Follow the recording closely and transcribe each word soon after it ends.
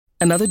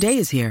Another day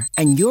is here,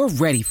 and you're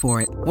ready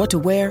for it. What to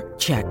wear?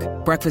 Check.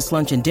 Breakfast,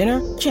 lunch, and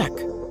dinner? Check.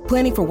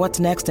 Planning for what's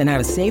next and how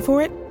to save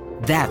for it?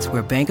 That's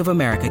where Bank of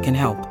America can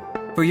help.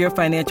 For your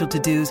financial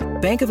to-dos,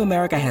 Bank of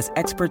America has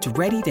experts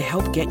ready to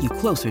help get you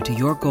closer to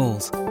your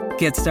goals.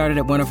 Get started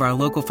at one of our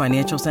local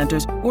financial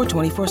centers or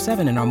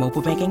 24/7 in our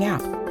mobile banking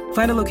app.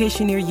 Find a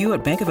location near you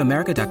at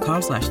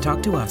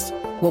bankofamerica.com/talktous.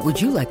 What would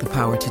you like the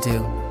power to do?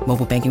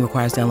 Mobile banking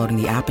requires downloading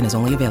the app and is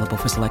only available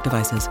for select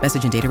devices.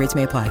 Message and data rates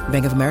may apply.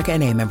 Bank of America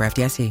N.A., member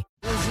FDIC.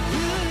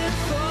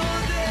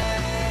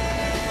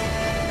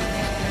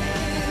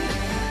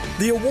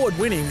 The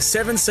award-winning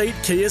 7-seat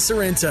Kia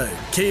Sorento,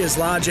 Kia's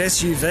large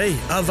SUV,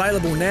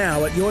 available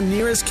now at your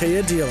nearest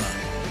Kia dealer.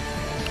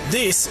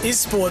 This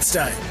is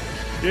Sportsday.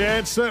 Yeah,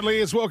 it certainly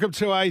is. Welcome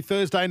to a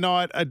Thursday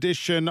night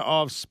edition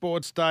of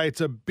Sportsday.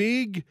 It's a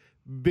big,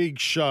 big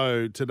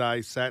show today,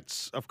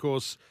 Sats. Of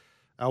course,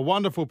 our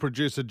wonderful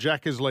producer,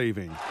 Jack, is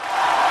leaving.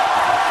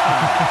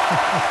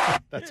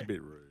 That's a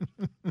bit rude.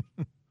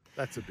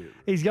 That's a bit rude.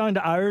 He's going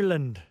to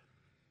Ireland.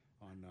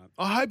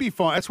 I hope he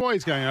finds. That's why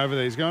he's going over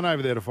there. He's going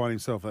over there to find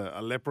himself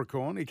a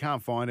leprechaun. He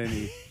can't find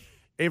any.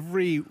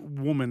 Every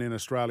woman in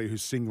Australia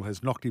who's single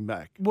has knocked him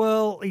back.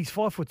 Well, he's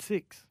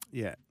 5'6".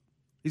 Yeah.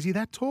 Is he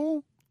that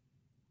tall?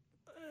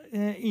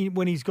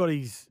 When he's got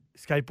his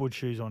skateboard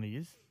shoes on, he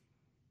is.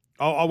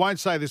 I won't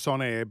say this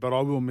on air, but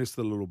I will miss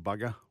the little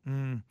bugger.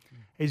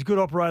 He's a good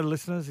operator,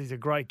 listeners. He's a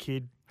great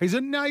kid. He's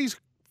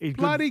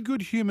bloody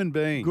good human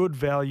being. Good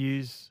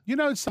values. You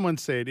know, someone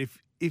said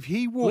if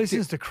he walked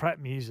listens to crap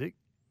music.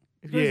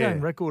 He's got his own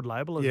record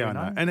label, as we know. I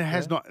know. And it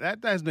has not. That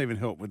hasn't even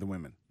helped with the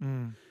women.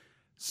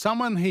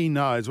 Someone he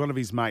knows, one of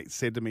his mates,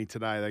 said to me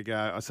today,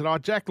 I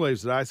said, Jack leaves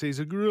today, so he's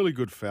a really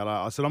good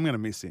fella. I said, I'm going to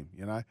miss him,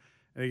 you know.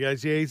 And he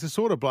goes, yeah, he's the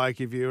sort of bloke,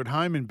 if you're at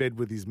home in bed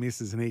with his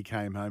missus and he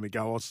came home, he'd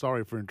go,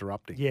 sorry for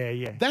interrupting.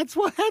 Yeah. That's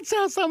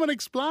how someone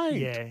explained.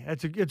 Yeah,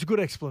 it's a good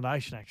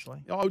explanation,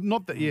 actually. Oh,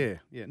 not that,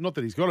 not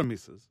that he's got a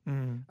missus.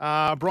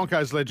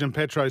 Broncos legend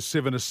Petro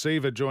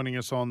Civoniceva joining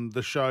us on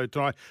the show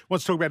tonight.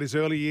 Wants to talk about his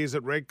early years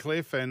at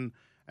Redcliffe and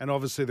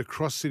obviously the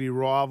cross-city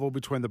rival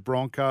between the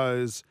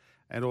Broncos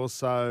and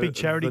also big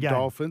charity the game.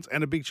 Dolphins,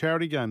 and a big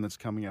charity game that's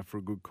coming up for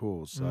a good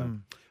cause. So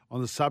on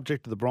the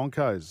subject of the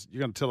Broncos, you're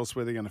going to tell us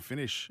where they're going to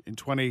finish in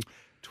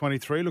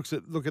 2023.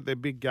 Look at their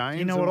big games.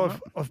 You know what?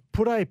 I've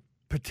put a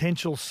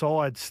potential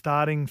side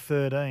starting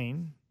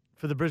 13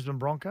 for the Brisbane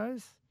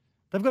Broncos.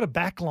 They've got a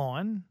back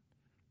line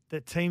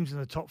that teams in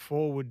the top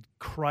four would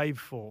crave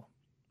for.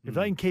 If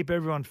they can keep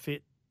everyone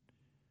fit,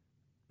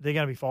 they're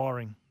going to be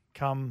firing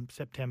come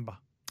September.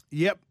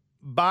 Yep,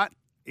 but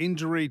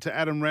injury to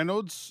Adam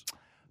Reynolds.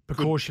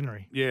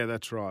 Precautionary. Yeah,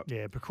 that's right.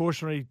 Yeah,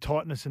 precautionary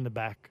tightness in the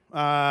back.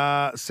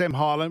 Sam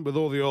Hyland, with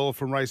all the oil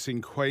from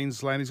Racing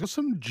Queensland, he's got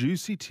some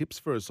juicy tips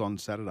for us on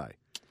Saturday.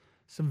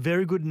 Some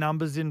very good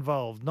numbers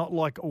involved, not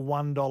like a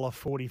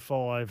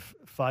 $1.45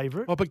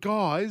 favourite. Oh, but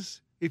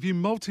guys, if you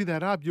multi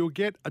that up, you'll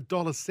get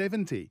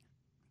 $1.70.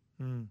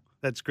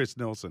 That's Chris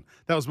Nelson.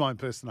 That was my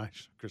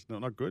impersonation, Chris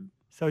Nelson. Not good?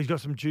 So he's got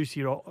some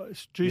juicy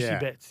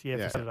bets,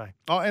 for Saturday.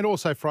 Oh, and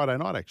also Friday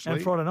night, actually.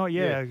 And Friday night,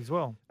 as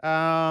well.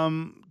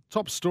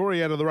 Top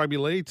story out of the Rugby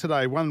League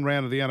today. Round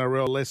one of the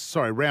NRL, less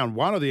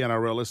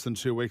than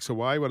 2 weeks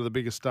away. One of the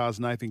biggest stars,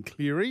 Nathan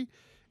Cleary,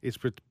 is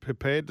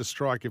prepared to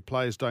strike if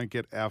players don't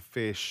get our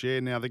fair share.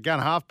 Now, the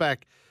gun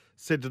halfback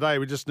said today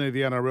we just need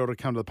the NRL to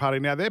come to the party.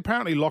 Now, they're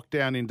apparently locked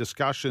down in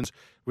discussions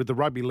with the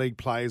Rugby League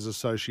Players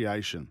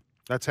Association.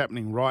 That's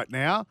happening right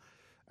now.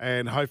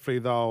 And hopefully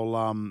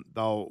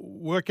they'll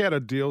work out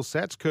a deal.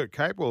 Sats Kurt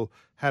Capewell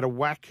had a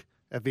whack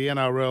at the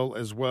NRL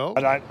as well.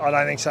 I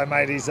don't think so,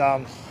 mate. He's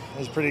a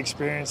pretty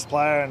experienced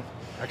player, and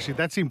actually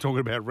that's him talking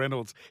about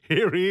Reynolds.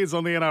 Here he is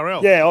on the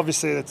NRL. Yeah,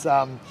 obviously it's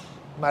made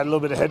a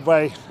little bit of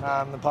headway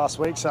the past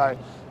week, so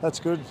that's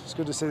good. It's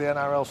good to see the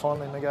NRL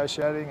finally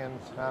negotiating and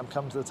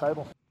come to the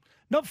table.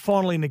 Not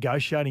finally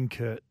negotiating,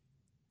 Kurt.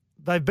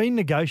 They've been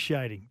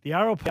negotiating, the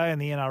RLPA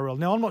and the NRL.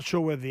 Now, I'm not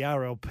sure whether the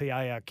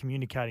RLPA are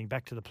communicating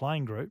back to the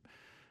playing group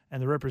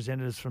and the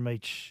representatives from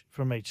each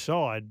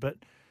side, but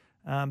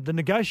the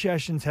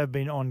negotiations have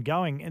been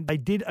ongoing, and they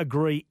did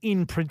agree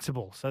in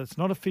principle. So it's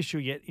not official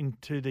yet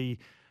into the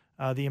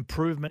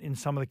improvement in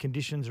some of the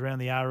conditions around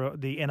the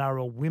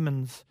NRL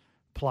women's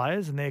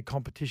players and their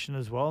competition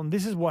as well. And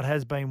this is what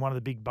has been one of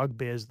the big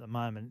bugbears at the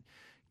moment.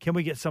 Can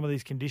we get some of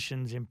these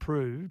conditions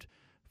improved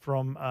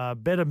from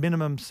better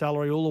minimum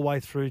salary all the way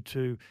through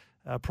to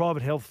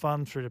private health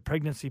fund, through to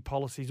pregnancy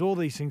policies, all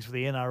these things for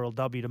the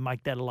NRLW to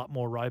make that a lot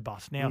more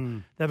robust.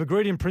 Now, they've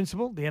agreed in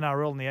principle, the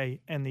NRL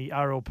and the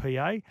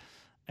RLPA,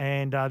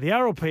 and the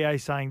RLPA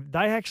saying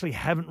they actually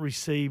haven't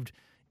received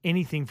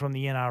anything from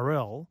the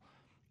NRL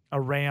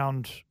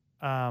around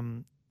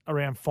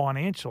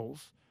financials.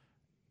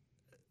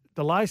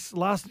 The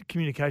last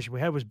communication we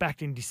had was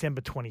back in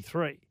December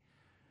 23.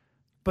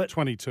 But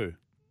 2022,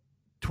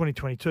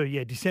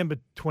 December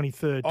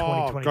 23rd,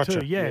 2022.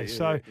 Gotcha. Yeah.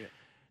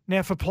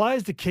 Now for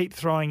players to keep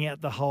throwing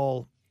out the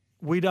whole,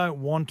 we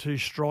don't want to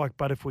strike,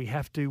 but if we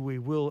have to, we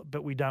will,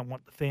 but we don't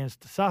want the fans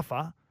to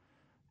suffer.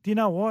 Do you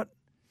know what?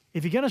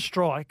 If you're going to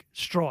strike,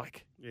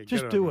 Yeah,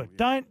 Just do it.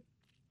 Yeah.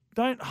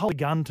 Don't hold a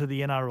gun to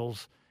the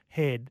NRL's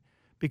head,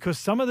 because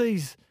some of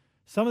these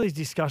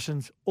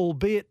discussions,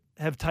 albeit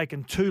have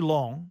taken too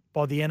long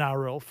by the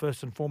NRL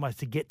first and foremost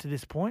to get to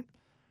this point,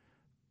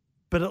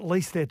 but at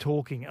least they're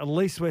talking. At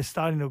least we're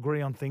starting to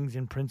agree on things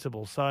in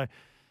principle. So,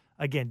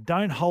 again,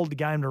 don't hold the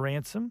game to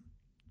ransom.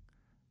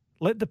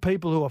 Let the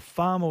people who are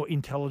far more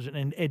intelligent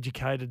and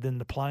educated than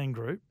the playing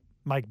group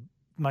make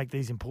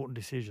these important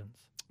decisions.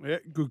 Yeah,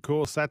 good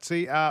call,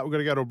 Satsy. We're going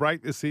to go to a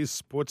break. This is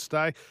Sports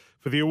Day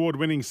for the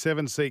award-winning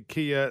 7-seat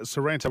Kia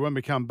Sorrento. When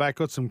we come back,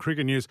 got some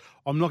cricket news.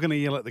 I'm not going to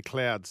yell at the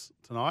clouds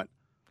tonight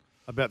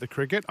about the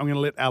cricket. I'm going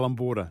to let Alan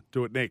Border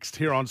do it next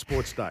here on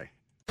Sports Day.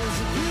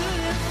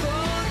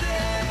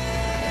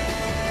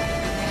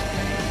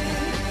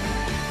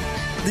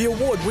 The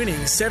award-winning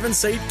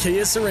 7-seat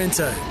Kia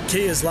Sorrento,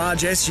 Kia's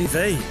large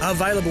SUV,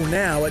 available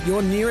now at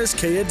your nearest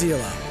Kia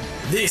dealer.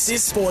 This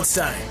is Sports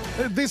Day.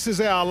 This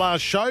is our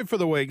last show for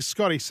the week.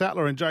 Scotty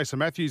Sattler and Jason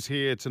Matthews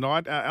here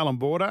tonight. Alan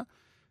Border,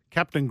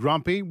 Captain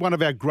Grumpy, one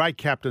of our great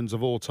captains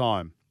of all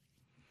time,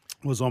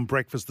 was on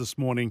breakfast this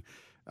morning.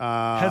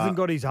 Hasn't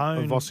got his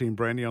own Vossi and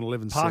Brandy on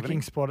 11:70.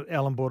 parking spot at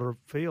Alan Border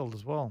Field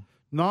as well.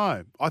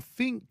 No, I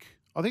think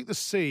the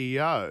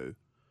CEO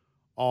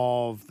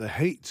of the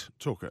Heat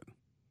took it.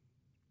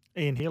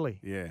 Ian Healy.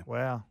 Yeah.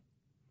 Wow.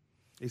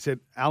 He said,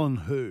 Alan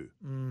who?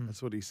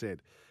 That's what he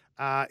said.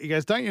 He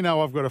goes, don't you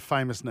know I've got a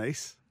famous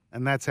niece?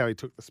 And that's how he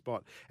took the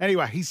spot.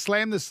 Anyway, he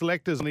slammed the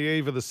selectors on the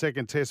eve of the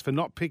second test for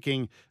not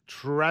picking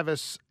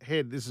Travis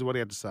Head. This is what he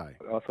had to say.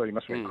 I thought he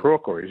must have been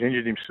crook, or he's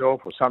injured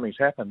himself, or something's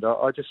happened.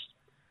 I just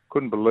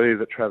couldn't believe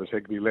that Travis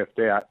Head could be left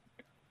out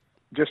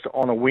just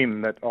on a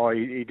whim that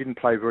he didn't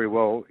play very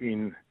well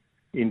in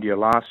India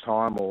last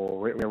time, or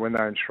when they were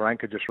in Sri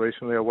Lanka just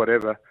recently, or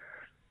whatever.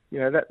 You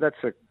know, that's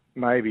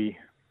maybe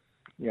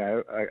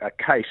a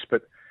case,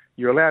 but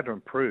you're allowed to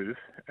improve,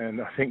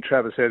 and I think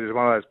Travis Head is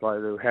one of those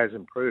players who has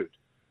improved,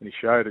 and he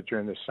showed it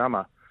during the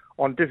summer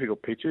on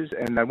difficult pitches,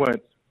 and they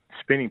weren't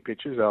spinning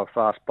pitches, they were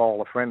fast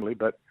bowler friendly,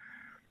 but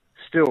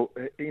still,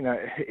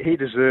 he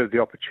deserved the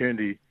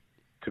opportunity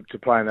to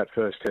play in that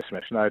first test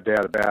match, no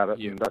doubt about it,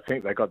 and I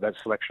think they got that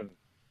selection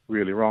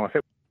really wrong. I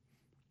think.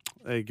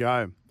 There you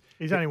go.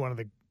 He's only one of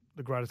the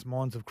greatest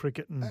minds of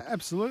cricket, and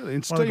absolutely,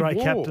 and one of the great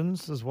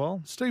captains as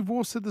well. Steve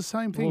Waugh said the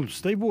same thing. Well,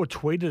 Steve Waugh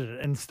tweeted it,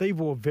 and Steve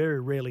Waugh very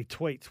rarely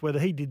tweets. Whether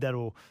he did that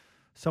or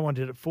someone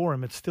did it for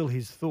him, it's still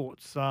his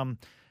thoughts.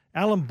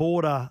 Alan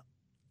Border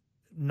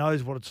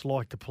knows what it's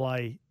like to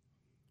play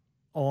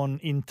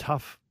in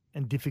tough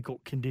and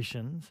difficult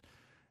conditions,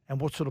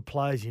 and what sort of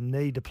players you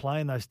need to play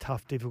in those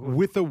tough, difficult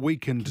with a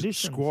weakened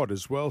conditions. Squad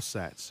as well,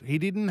 Sats. He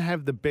didn't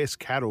have the best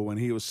cattle when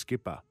he was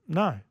skipper.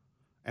 No.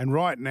 And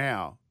right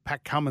now,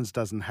 Pat Cummins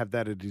doesn't have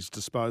that at his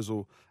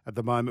disposal at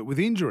the moment with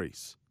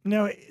injuries.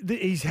 Now,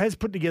 he has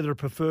put together a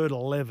preferred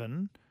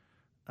 11,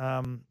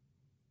 and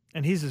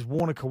his is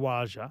Warner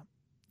Khawaja,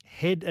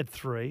 Head at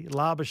 3,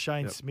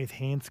 Labuschagne, Smith,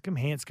 Hanscom.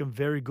 Hanscom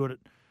very good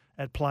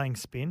at playing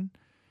spin.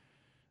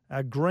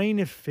 Green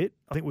if fit,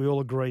 I think we all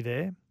agree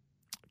there.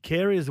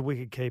 Carey is the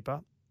wicket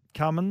keeper.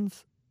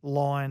 Cummins,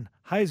 Lyon,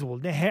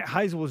 Hazelwood. Now,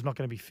 Hazelwood's not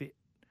going to be fit.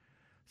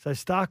 So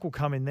Stark will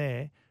come in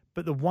there,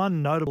 but the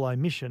one notable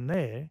omission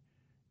there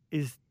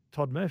is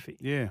Todd Murphy.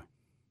 Yeah.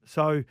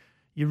 So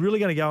you're really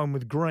going to go in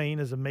with Green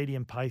as a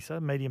medium pacer,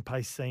 medium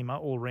pace seamer,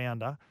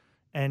 all-rounder,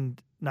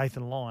 and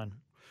Nathan Lyon.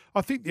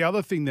 I think the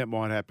other thing that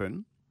might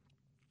happen,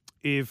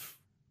 if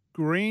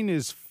Green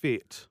is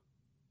fit,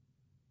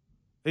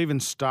 even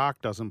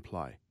Stark doesn't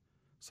play.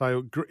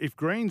 So if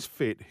Green's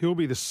fit, he'll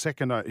be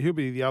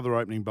the other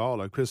opening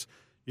bowler, because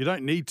you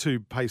don't need two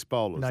pace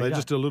bowlers. They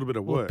just do a little bit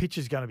of work. The pitch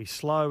is going to be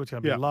slow. It's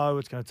going to be low.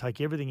 It's going to take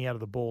everything out of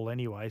the ball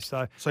anyway.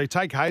 So you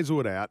take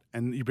Hazelwood out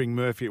and you bring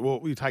Murphy. Well,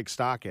 you take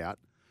Stark out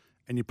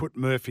and you put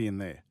Murphy in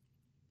there.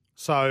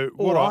 So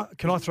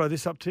can I throw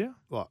this up to you?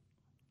 What?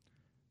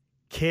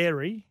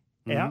 Carey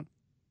out,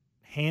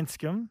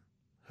 Hanscom,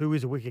 who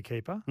is a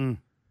wicketkeeper,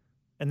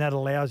 and that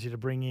allows you to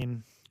bring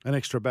in an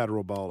extra batter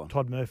or bowler.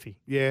 Todd Murphy.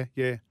 Yeah.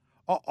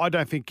 I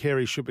don't think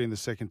Carey should be in the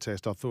second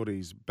test. I thought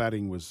his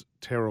batting was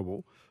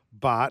terrible.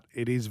 But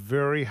it is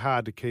very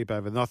hard to keep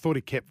over. And I thought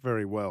he kept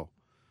very well.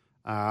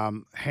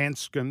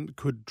 Hanscom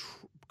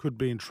could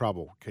be in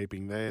trouble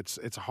keeping there.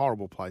 It's a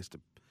horrible place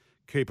to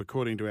keep,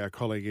 according to our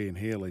colleague Ian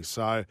Healy.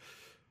 So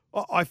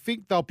I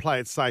think they'll play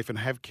it safe and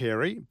have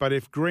Carey. But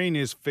if Green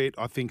is fit,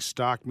 I think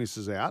Stark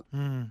misses out.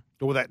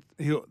 Or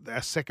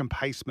our second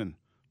paceman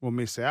will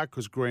miss out,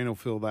 because Green will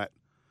fill that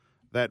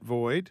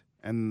void,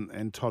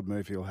 and Todd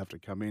Murphy will have to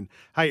come in.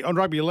 Hey, on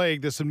rugby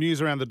league, there's some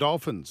news around the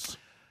Dolphins.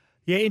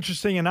 Yeah,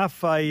 interesting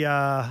enough,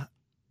 a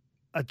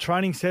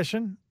training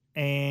session,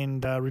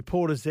 and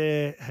reporters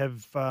there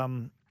have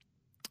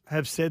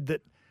said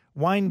that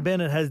Wayne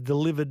Bennett has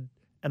delivered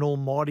an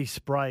almighty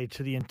spray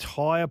to the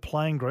entire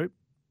playing group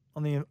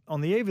on the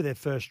eve of their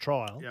first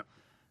trial. Yep.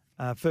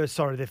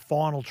 Their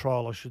final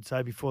trial, I should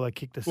say, before they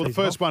kick the season off. Well,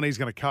 the first off. one he's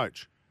going to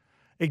coach.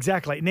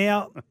 Exactly.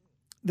 Now,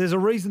 there's a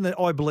reason that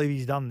I believe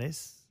he's done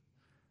this.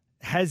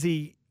 Has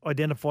he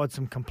identified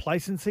some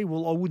complacency?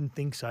 Well, I wouldn't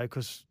think so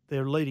because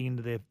they're leading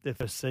into their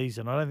first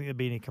season. I don't think there'd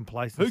be any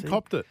complacency. Who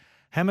copped it?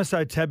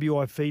 Hamaso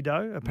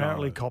Tabuai-Fidow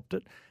apparently copped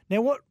it.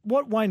 Now,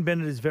 what Wayne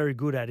Bennett is very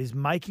good at is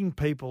making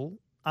people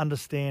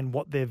understand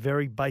what their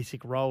very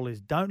basic role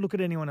is. Don't look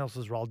at anyone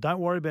else's role. Don't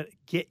worry about it.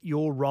 Get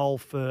your role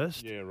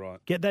first. Yeah,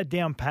 right. Get that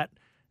down pat.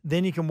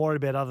 Then you can worry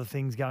about other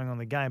things going on in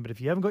the game. But if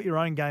you haven't got your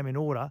own game in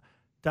order,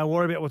 don't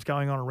worry about what's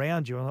going on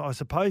around you. And I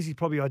suppose he's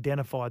probably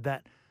identified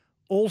that.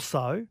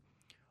 Also,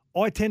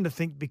 I tend to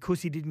think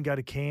because he didn't go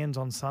to Cairns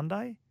on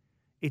Sunday,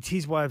 it's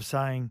his way of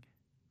saying,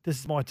 this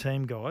is my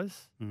team,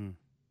 guys. Mm.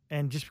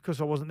 And just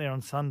because I wasn't there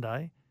on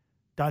Sunday,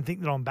 don't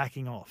think that I'm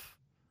backing off.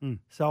 Mm.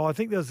 So I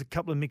think there's a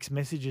couple of mixed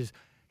messages.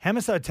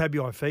 Hamaso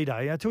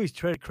Tabuai-Fidow, to his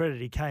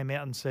credit, he came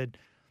out and said,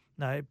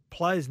 no,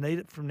 players need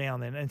it from now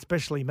and then, and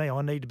especially me.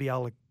 I need to be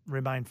able to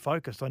remain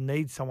focused. I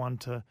need someone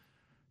to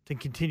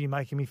continue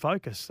making me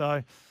focus.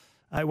 So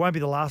it won't be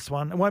the last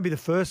one. It won't be the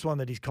first one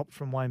that he's copped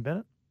from Wayne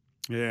Bennett.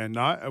 Yeah,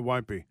 no, it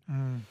won't be.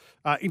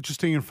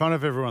 Interesting in front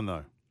of everyone,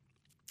 though,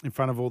 in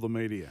front of all the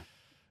media.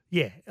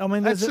 Yeah, I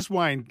mean, that's just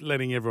Wayne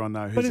letting everyone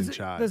know who's in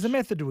charge. There's a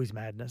method to his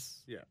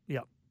madness. Yeah.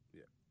 Yep.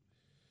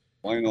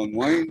 Wayne on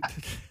Wayne.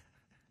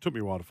 Took me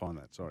a while to find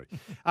that, sorry.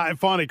 And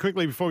finally,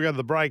 quickly, before we go to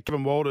the break,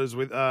 Kevin Walters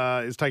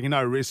is taking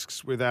no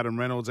risks with Adam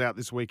Reynolds out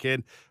this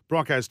weekend.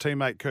 Broncos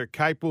teammate Kurt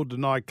Capewell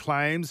denied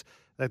claims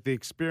that the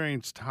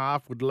experienced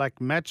half would lack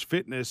match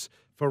fitness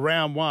for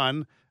round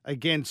one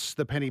against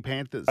the Penny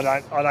Panthers.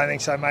 I don't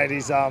think so, mate.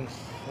 He's a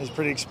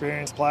pretty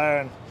experienced player,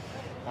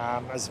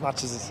 and as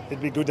much as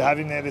it'd be good to have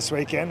him there this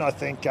weekend, I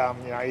think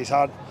he's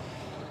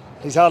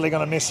hardly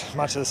going to miss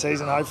much of the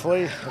season,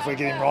 hopefully, if we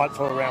get him right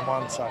for round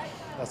one. So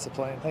that's the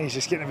plan. I think he's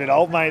just getting a bit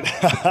old, mate.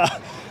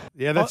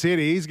 Yeah, that's it.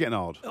 He's getting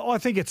old. I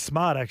think it's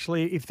smart,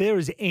 actually. If there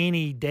is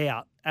any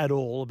doubt at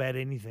all about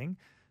anything,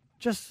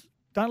 just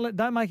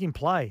don't make him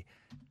play.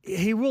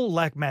 He will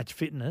lack match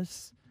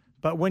fitness,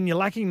 but when you're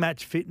lacking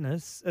match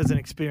fitness as an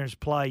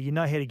experienced player, you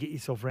know how to get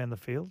yourself around the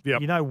field.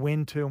 Yep. You know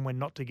when to and when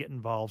not to get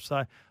involved. So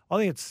I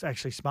think it's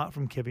actually smart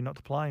from Kevin not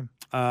to play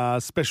him.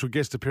 Special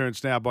guest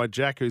appearance now by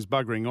Jack, who's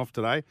buggering off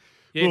today.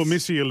 Yes. We'll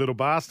miss you little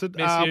bastard.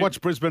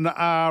 Watch Brisbane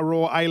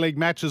Raw A-League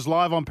matches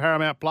live on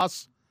Paramount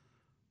Plus.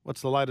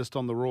 What's the latest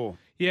on the Raw?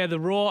 Yeah, the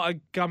Raw are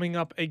coming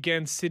up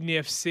against Sydney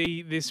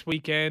FC this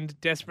weekend,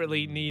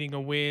 desperately needing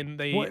a win.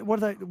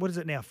 What is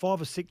it now,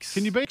 5 or 6?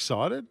 Can you be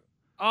excited?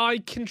 I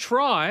can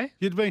try,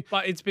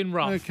 but it's been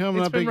rough. They're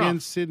coming up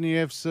against Sydney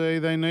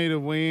FC. They need a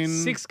win.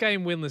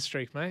 6-game winless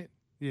streak, mate.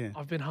 Yeah,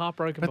 I've been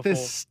heartbroken but before.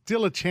 there's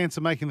still a chance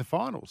of making the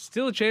finals.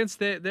 Still a chance.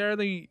 They're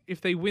only,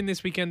 if they win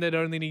this weekend, they'd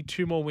only need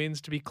 2 more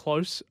wins to be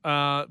close.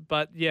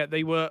 But yeah,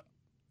 they were,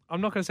 I'm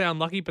not going to say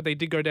unlucky, but they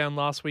did go down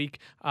last week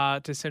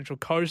to Central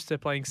Coast. They're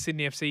playing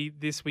Sydney FC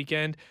this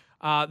weekend.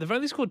 They've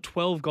only scored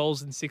 12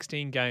 goals in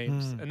 16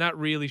 games, and that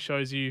really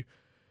shows you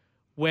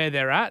where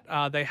they're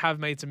at. They have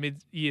made some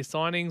mid-year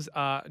signings.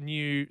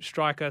 New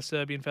striker,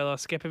 Serbian fella,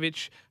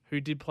 Skepovic, who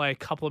did play a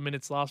couple of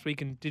minutes last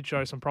week and did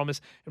show some promise.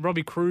 And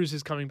Robbie Cruz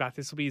is coming back.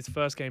 This will be his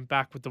first game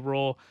back with the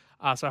Raw.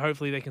 So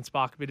hopefully they can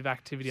spark a bit of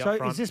activity up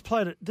front. So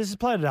this is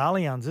played at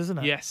Allianz, isn't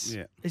it? Yes.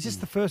 Yeah. Is this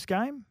the first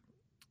game?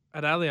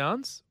 At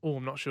Allianz? Oh,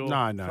 I'm not sure.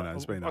 No.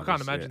 It's been. I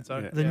can't imagine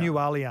so. The new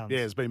Allianz.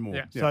 Yeah, it's been more.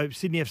 Yeah. So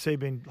Sydney FC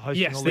been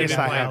hosting Yes, all they've these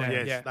been they playing have.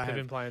 there. Yes, They've have.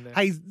 been playing there.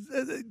 Hey,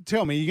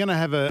 tell me, you're going to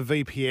have a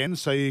VPN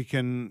so you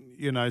can,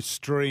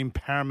 stream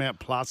Paramount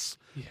Plus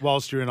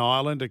whilst you're in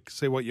Ireland to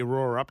see what your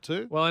Raw are up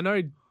to? Well, I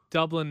know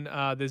Dublin,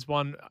 there's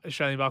one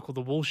Australian bar called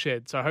the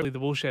Woolshed, so hopefully the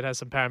Woolshed has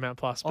some Paramount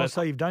Plus. But,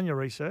 so you've done your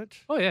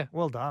research? Oh, yeah.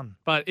 Well done.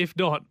 But if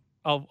not,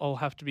 I'll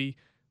have to be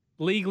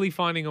legally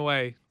finding a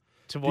way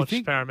to watch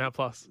Paramount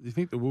Plus. Do you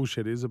think the Woolshed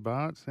is a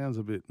bar? It sounds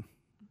a bit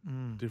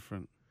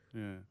different.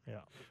 Yeah.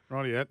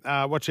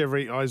 Rightio. Watch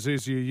every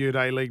Isuzu Ute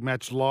A-League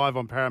match live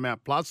on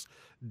Paramount Plus.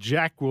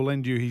 Jack will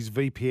lend you his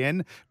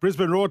VPN.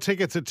 Brisbane Raw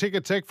tickets at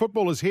Ticket Tech.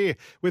 Football is here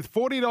with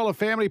 $40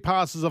 family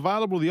passes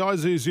available. The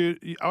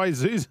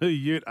Isuzu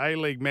Ute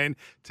A-League men.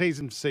 T's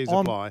and C's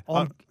apply.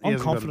 I'm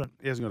confident.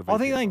 He hasn't got a VPN. I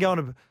think they can go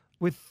on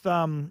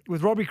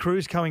with Robbie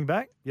Cruz coming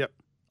back. Yep.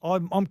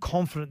 I'm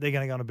confident they're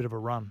going to go on a bit of a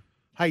run.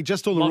 Hey,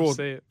 just on the Love Raw, to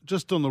see it.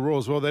 just on the Raw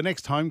as well. Their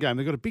next home game,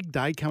 they've got a big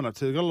day coming up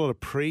too. They've got a lot of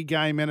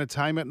pre-game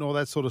entertainment and all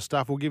that sort of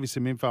stuff. We'll give you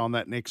some info on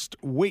that next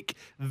week.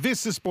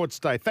 This is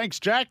Sportsday. Thanks,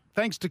 Jack.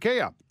 Thanks to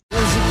Kia.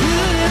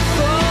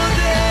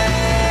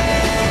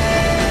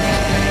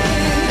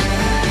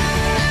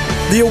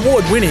 The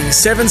award-winning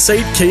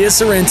 7-seat Kia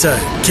Sorrento,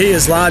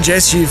 Kia's large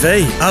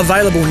SUV,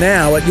 available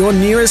now at your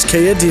nearest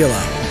Kia dealer.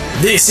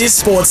 This is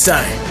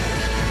Sportsday.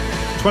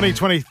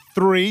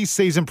 2023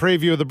 season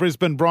preview of the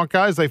Brisbane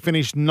Broncos. They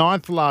finished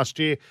 9th last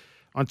year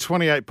on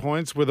 28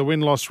 points with a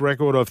win-loss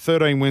record of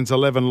 13 wins,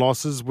 11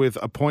 losses with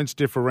a points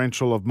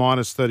differential of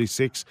minus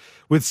 36.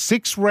 With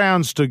 6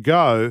 rounds to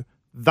go,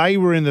 they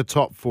were in the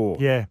top 4.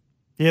 Yeah,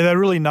 they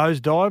really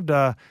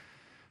nosedived.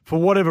 For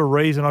whatever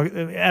reason,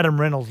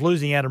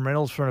 losing Adam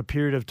Reynolds for a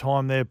period of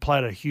time there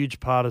played a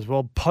huge part as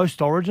well.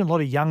 Post-Origin, a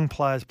lot of young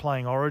players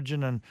playing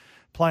Origin and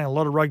playing a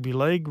lot of rugby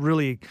league,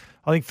 really,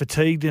 I think,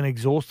 fatigued and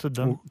exhausted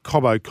them. Well,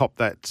 Cobbo copped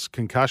that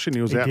concussion.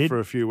 He was out for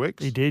a few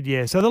weeks. He did,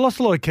 yeah. So they lost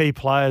a lot of key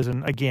players,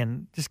 and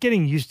again, just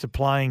getting used to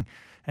playing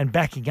and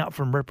backing up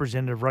from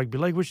representative rugby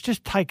league, which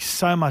just takes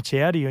so much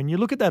out of you. And you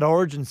look at that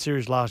Origin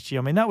series last year,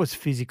 I mean, that was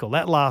physical.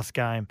 That last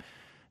game,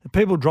 the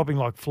people dropping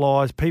like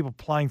flies, people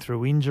playing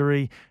through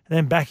injury, and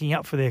then backing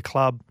up for their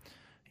club,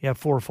 4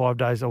 or 5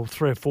 days, or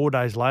 3 or 4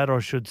 days later, I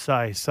should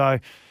say. So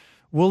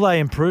will they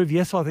improve?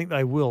 Yes, I think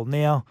they will.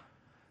 Now,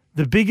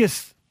 the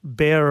biggest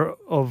bearer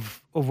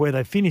of where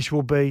they finish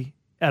will be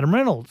Adam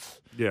Reynolds.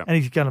 Yeah. And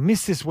he's going to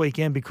miss this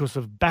weekend because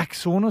of back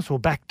soreness or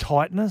back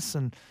tightness,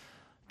 and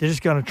they're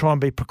just going to try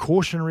and be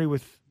precautionary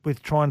with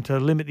trying to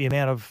limit the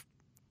amount of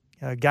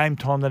game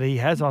time that he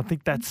has. And I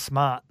think that's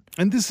smart.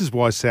 And this is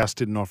why South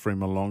didn't offer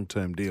him a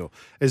long-term deal.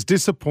 As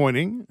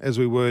disappointing as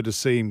we were to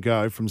see him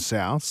go from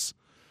South,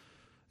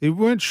 they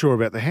weren't sure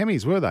about the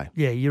hammies, were they?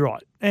 Yeah, you're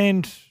right.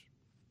 And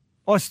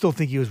I still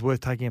think he was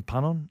worth taking a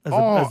punt on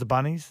as the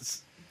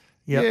Bunnies.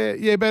 Yep.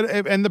 Yeah, but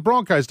and the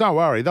Broncos, don't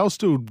worry, they'll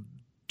still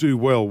do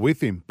well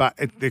with him. But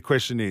the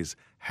question is,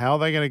 how are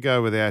they going to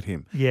go without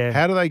him? Yeah.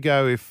 How do they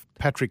go if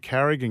Patrick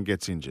Carrigan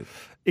gets injured?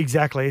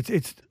 Exactly.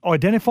 It's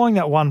identifying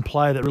that one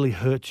player that really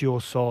hurts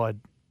your side.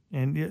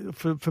 And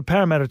for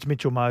Parramatta, it's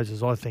Mitchell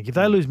Moses, I think. If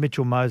they lose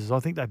Mitchell Moses, I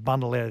think they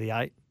bundle out of the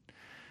 8.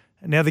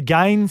 Now, the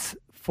gains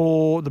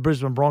for the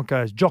Brisbane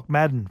Broncos, Jock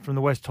Madden from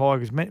the West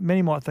Tigers,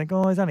 many might think,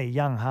 he's only a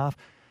young half.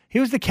 He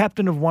was the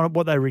captain of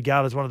what they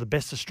regard as one of the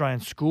best Australian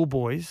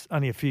schoolboys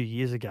only a few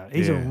years ago.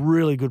 He's a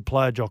really good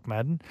player, Jock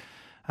Madden.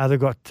 They've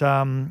got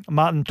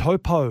Martin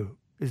Topo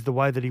is the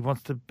way that he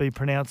wants to be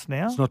pronounced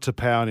now. It's not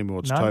Tapau anymore,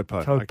 it's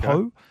Topo.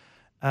 Topo.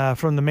 Okay.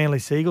 From the Manly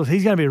Seagulls.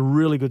 He's going to be a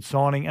really good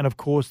signing. And, of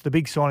course, the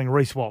big signing,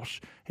 Reece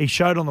Walsh. He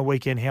showed on the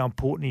weekend how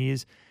important he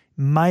is.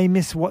 May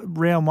miss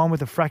round 1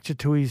 with a fracture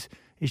to his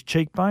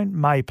cheekbone.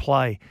 May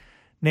play.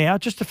 Now,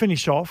 just to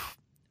finish off,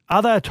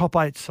 are they a top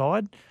 8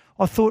 side?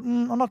 I thought,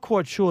 I'm not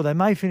quite sure. They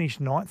may finish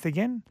 9th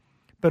again.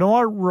 But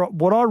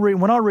when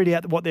I read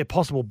out what their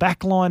possible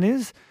backline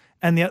is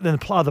and the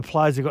other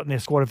players they've got in their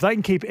squad, if they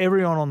can keep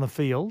everyone on the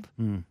field,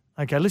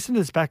 okay, listen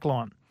to this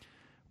backline.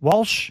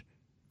 Walsh,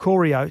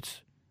 Corey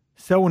Oates,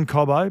 Selwyn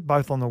Cobbo,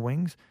 both on the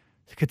wings.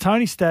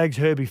 Katoni Staggs,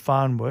 Herbie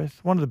Farnworth,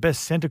 one of the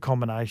best centre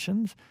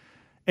combinations.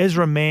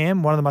 Ezra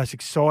Mam, one of the most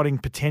exciting,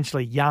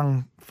 potentially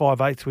young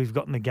 5'8" we've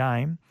got in the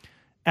game.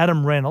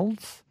 Adam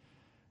Reynolds.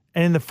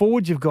 And in the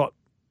forwards, we've got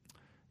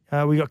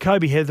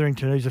Kobe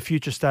Hetherington, who's a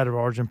future State of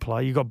Origin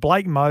player. You've got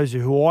Blake Moser,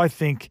 who I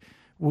think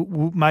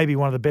may be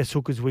one of the best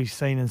hookers we've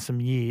seen in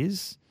some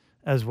years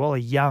as well, a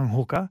young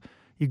hooker.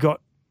 You've got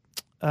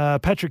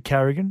Patrick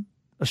Carrigan,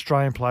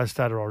 Australian player,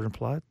 State of Origin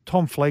player.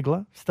 Tom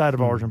Flegler, State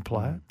of Origin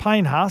player.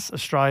 Payne Haas,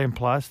 Australian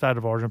player, State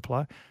of Origin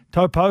player.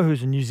 Topo,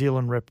 who's a New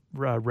Zealand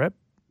rep,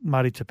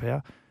 Marty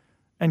Tapau.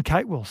 And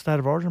Catewell, State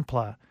of Origin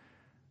player.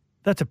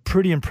 That's a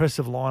pretty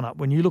impressive lineup.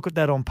 When you look at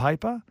that on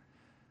paper,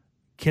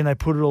 can they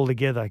put it all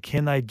together?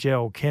 Can they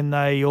gel? Can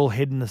they all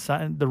head in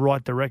the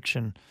right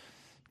direction?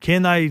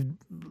 Can they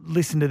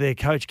listen to their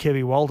coach,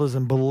 Kevin Walters,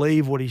 and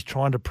believe what he's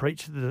trying to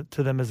preach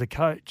to them as a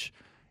coach?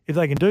 If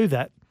they can do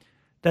that,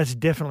 that's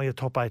definitely a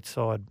top 8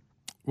 side.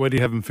 Where do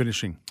you have them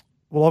finishing?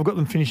 Well, I've got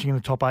them finishing in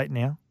the top 8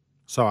 now.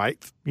 So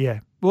 8th? Yeah.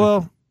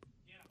 Well,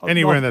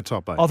 anywhere in that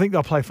top 8? I think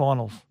they'll play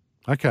finals.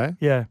 Okay.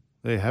 Yeah.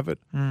 There you have it.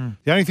 The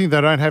only thing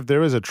they don't have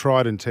there is a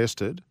tried and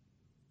tested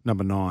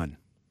number 9.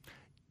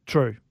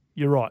 True.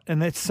 You're right.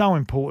 And that's so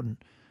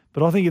important.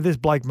 But I think if this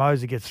Blake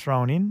Moser gets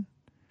thrown in,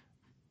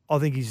 I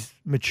think he's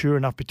mature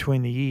enough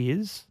between the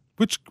ears.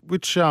 Which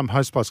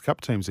Host Plus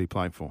Cup teams he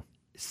playing for?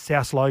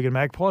 South Logan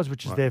Magpies,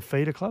 which is their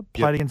feeder club.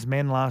 Played against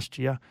men last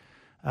year.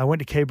 Went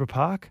to Kebra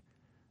Park.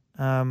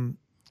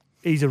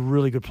 He's a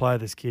really good player,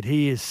 this kid.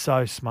 He is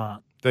so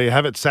smart. There you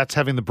have it. Sats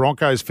having the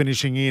Broncos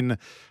finishing in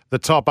the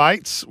top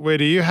 8. Where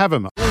do you have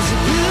them?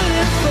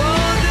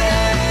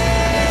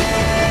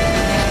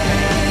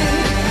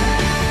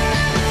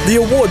 The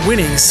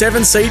award-winning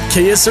 7-seat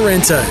Kia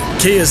Sorrento,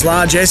 Kia's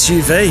large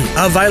SUV,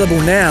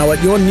 available now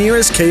at your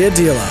nearest Kia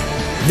dealer.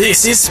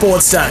 This is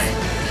Sportsday.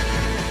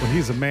 Well,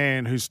 here's a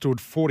man who stood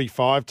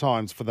 45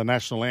 times for the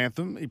national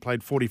anthem. He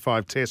played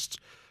 45 tests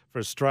for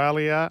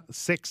Australia,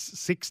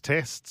 six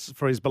tests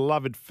for his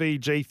beloved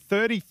Fiji,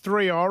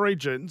 33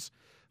 origins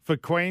for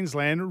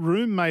Queensland.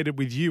 Roommated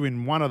with you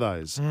in one of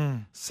those.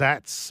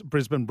 Sats,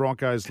 Brisbane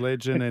Broncos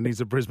legend, and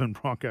he's a Brisbane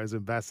Broncos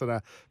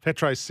ambassador.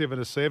 Petro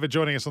Civoniceva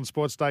joining us on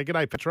Sports Day.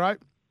 G'day, Petro.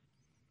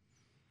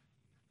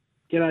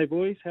 G'day,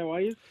 boys. How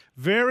are you?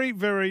 Very,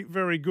 very,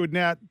 very good.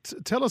 Now,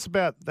 tell us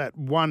about that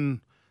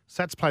one.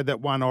 Sats played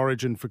that one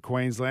origin for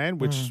Queensland,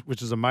 which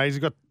is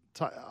amazing. He got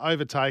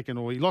overtaken,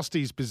 or he lost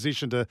his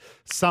position to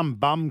some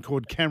bum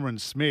called Cameron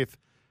Smith,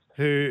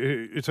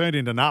 who turned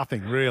into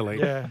nothing, really.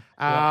 Yeah.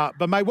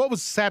 But mate, what was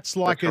Sats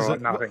like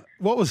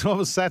what was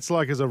Sats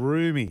like as a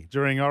roomie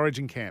during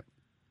Origin camp?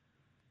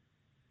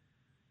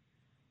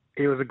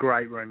 He was a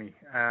great roomie.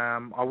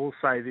 I will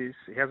say this: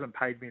 he hasn't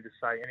paid me to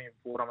say any of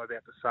what I'm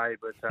about to say,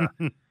 but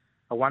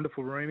a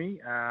wonderful roomie,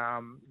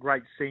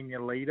 great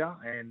senior leader,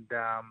 and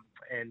I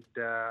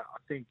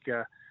think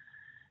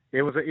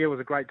it was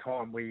a great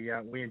time. We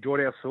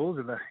enjoyed ourselves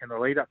in the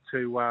lead up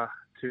to our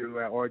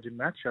Origin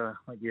match. I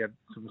think we had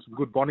some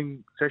good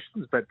bonding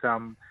sessions, but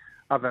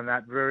other than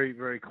that, very,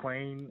 very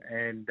clean,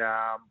 and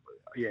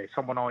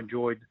someone I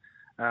enjoyed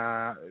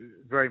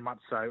very much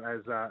so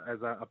as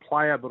a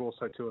player, but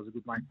also too as a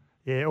good mate.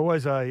 Yeah,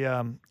 always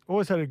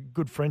had a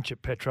good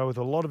friendship, Petro, with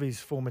a lot of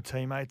his former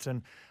teammates.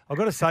 And I've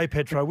got to say,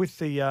 Petro, with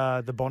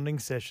the bonding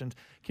sessions,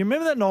 can you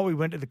remember that night we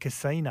went to the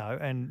casino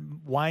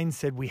and Wayne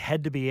said we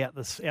had to be out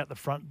the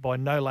front by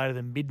no later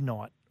than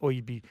midnight, or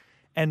you'd be,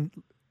 and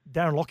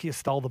Darren Lockyer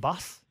stole the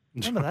bus.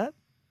 Remember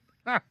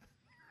that?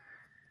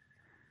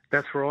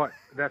 That's right.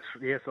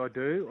 Yes, I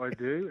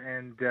do,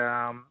 and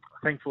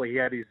thankfully he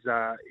had his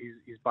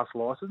bus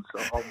license.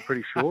 I'm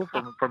pretty sure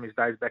from his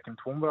days back in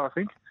Toowoomba, I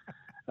think.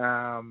 They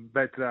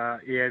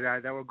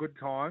were good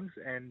times,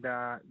 and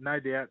no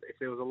doubt if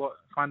there was a lot of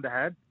fun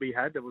to be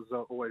had, there was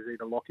always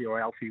either Lockie or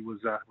Alfie was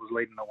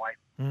leading the way.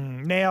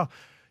 Now,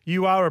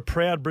 you are a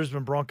proud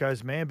Brisbane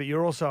Broncos man, but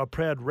you're also a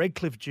proud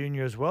Redcliffe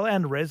junior as well,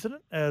 and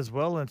resident as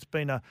well, and it's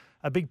been a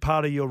big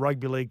part of your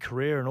rugby league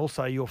career and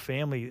also your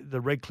family,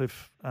 the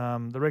Redcliffe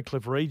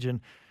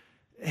region.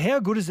 How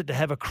good is it to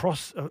have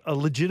a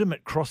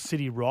legitimate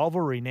cross-city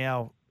rivalry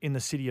now in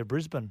the city of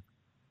Brisbane?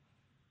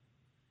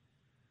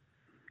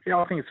 Yeah,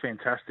 I think it's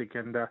fantastic,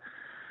 and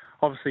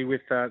obviously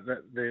with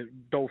the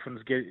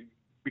Dolphins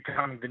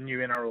becoming the new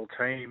NRL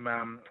team,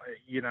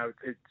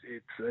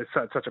 it's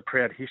such a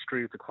proud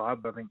history of the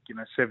club. I think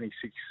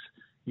 76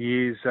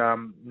 years,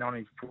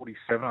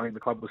 1947. I think the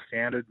club was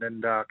founded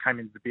and came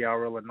into the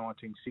BRL in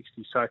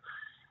 1960. So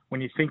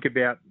when you think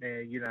about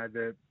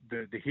the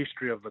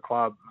history of the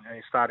club,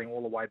 starting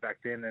all the way back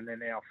then, and then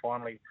now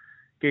finally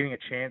getting a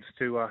chance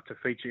to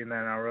feature in the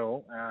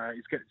NRL,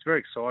 it's very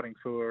exciting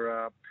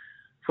for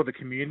the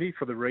community,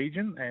 for the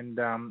region, and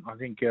I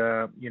think it's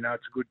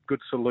a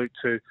good salute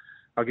to,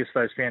 I guess,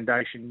 those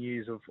foundation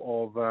years of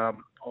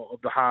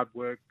the hard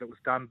work that was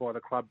done by the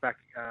club back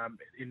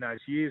in those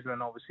years, and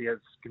then obviously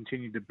it's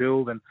continued to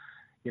build, and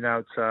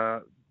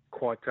it's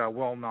quite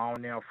well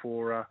known now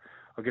for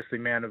I guess the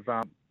amount of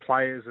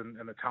players and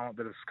the talent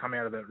that has come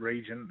out of that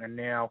region, and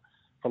now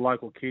for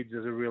local kids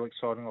there's a real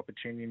exciting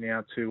opportunity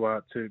now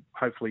to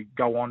hopefully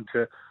go on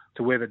to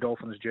wear the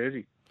Dolphins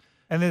jersey.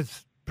 And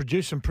there's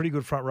produced some pretty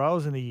good front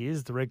rowers in the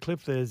years, the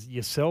Redcliffe. There's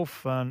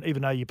yourself,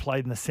 even though you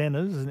played in the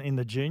centres and in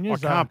the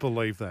juniors. I can't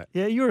believe that.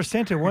 Yeah, you were a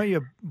centre, weren't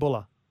you,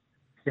 Buller?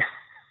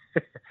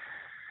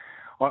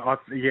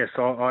 Yes,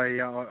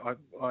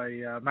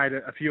 I made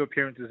a few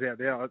appearances out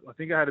there. I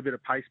think I had a bit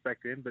of pace back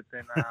then, but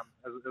then as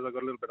I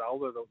got a little bit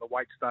older, the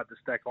weight started to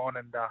stack on,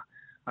 and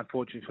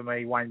unfortunately for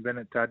me, Wayne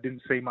Bennett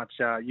didn't see much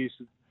use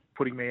of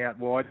putting me out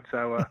wide,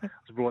 so I was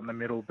brought in the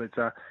middle. But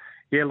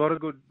a lot of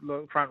good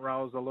front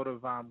rows, a lot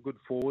of good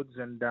forwards,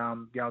 and I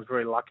was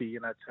very lucky,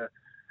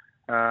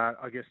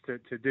 I guess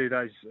to do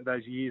those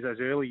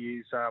early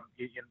years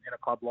in a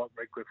club like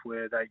Redcliffe,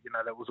 where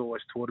that was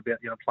always taught about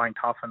playing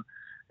tough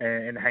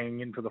and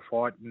hanging in for the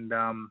fight, and as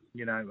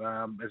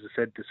I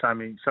said, to so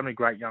many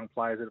great young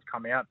players that have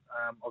come out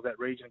of that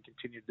region and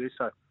continue to do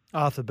so.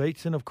 Arthur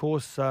Beetson, of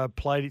course,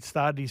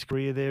 started his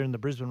career there in the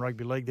Brisbane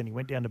Rugby League. Then he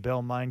went down to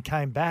Balmain,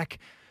 came back.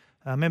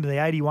 Remember the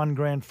 81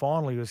 grand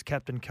final, he was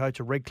captain coach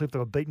of Redcliffe. They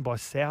were beaten by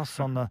South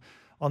on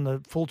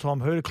the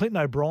full-time hurdle. Clinton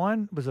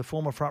O'Brien was a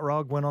former front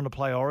row, went on to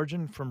play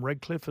Origin from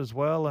Redcliffe as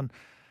well. And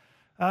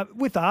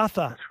with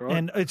Arthur, right.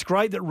 And it's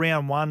great that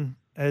round one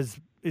is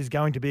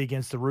going to be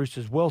against the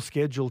Roosters, well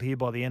scheduled here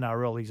by the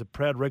NRL. He's a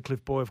proud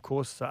Redcliffe boy, of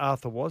course,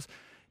 Arthur was.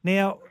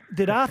 Now,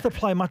 did Arthur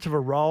play much of a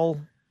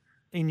role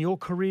in your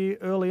career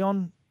early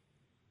on,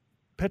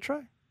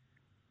 Petro?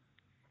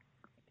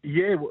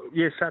 Yeah,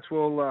 yes, that's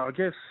I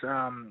guess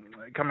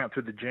coming up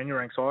through the junior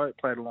ranks, I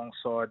played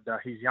alongside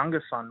his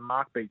younger son,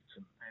 Mark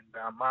Beetson,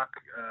 and Mark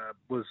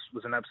was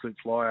an absolute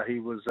flyer. He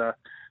was a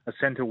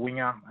centre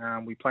winger.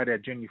 We played our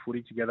junior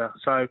footy together,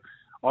 so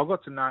I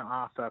got to know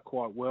Arthur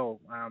quite well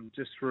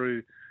just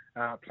through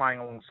playing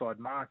alongside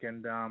Mark,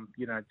 and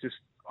just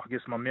I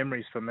guess my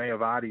memories for me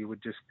of Artie were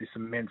just this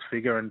immense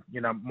figure, and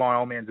my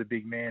old man's a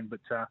big man,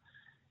 but.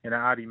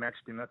 Artie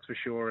matched him, that's for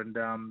sure. And,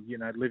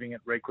 living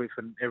at Redcliffe,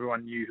 and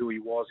everyone knew who he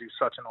was. He was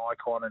such an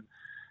icon.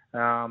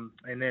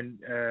 And then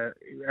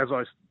as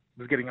I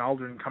was getting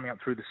older and coming up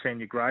through the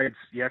senior grades,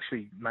 he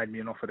actually made me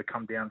an offer to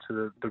come down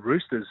to the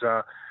Roosters.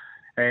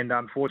 And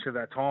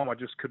unfortunately at that time, I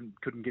just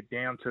couldn't get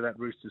down to that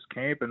Roosters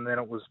camp. And then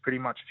it was pretty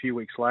much a few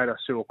weeks later,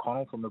 Cyril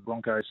Connell from the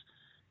Broncos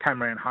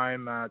came around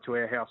home to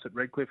our house at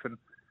Redcliffe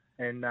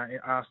and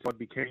asked if I'd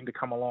be keen to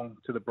come along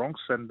to the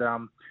Bronx. And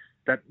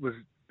that was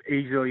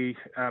easily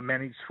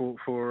managed for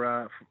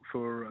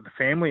the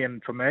family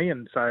and for me,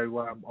 and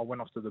so I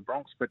went off to the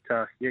Bronx. But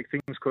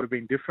things could have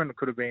been different. It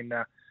could have been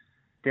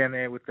down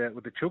there with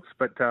the Chooks.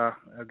 But I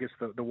guess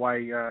the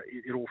way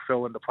it all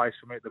fell into place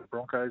for me at the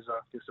Broncos, I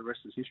guess the rest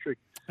is history.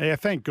 Yeah,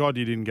 thank God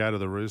you didn't go to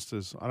the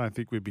Roosters. I don't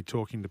think we'd be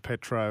talking to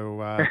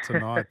Petro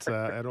tonight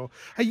at all.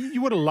 Hey,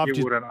 you would have loved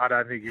You wouldn't. I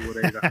don't think you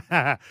would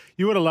either.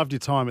 You would have loved your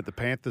time at the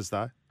Panthers,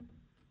 though.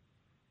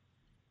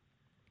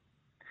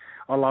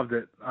 I loved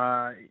it.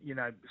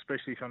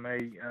 Especially for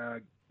me,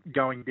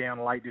 going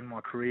down late in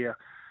my career,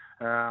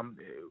 I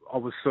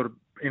was sort of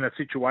in a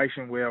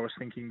situation where I was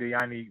thinking the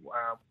only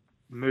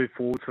move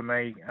forward for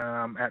me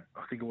at,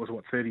 I think it was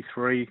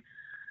 33,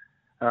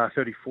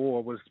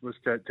 34 was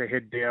to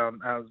head down,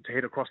 to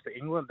head across to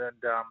England, and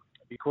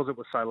because it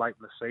was so late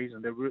in the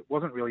season, there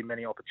wasn't really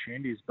many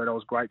opportunities. But I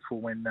was grateful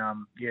when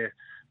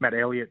Matt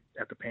Elliott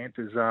at the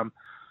Panthers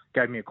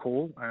gave me a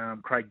call.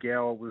 Craig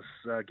Gower was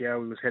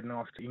heading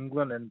off to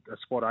England, and a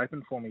spot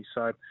opened for me.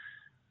 So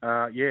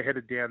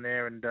headed down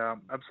there and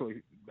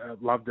absolutely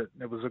loved it.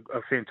 It was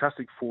a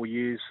fantastic 4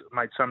 years.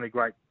 Made so many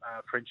great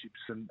friendships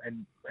and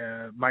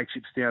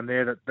mateships down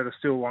there that are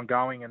still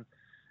ongoing. And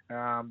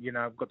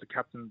I've got to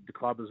captain the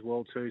club as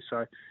well too.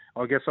 So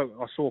I guess I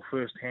saw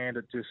firsthand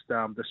at just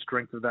the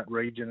strength of that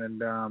region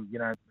and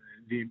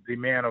the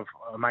amount of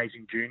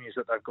amazing juniors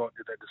that they've got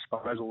at their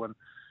disposal.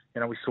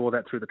 And we saw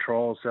that through the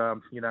trials.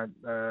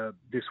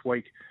 This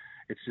week.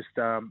 It's just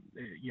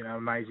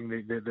amazing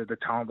the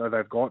talent that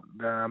they've got,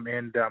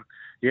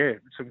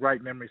 some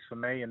great memories for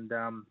me, and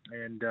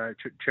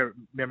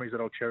memories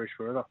that I'll cherish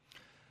forever.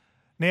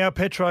 Now,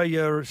 Petro,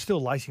 you're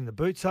still lacing the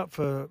boots up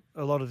for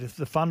a lot of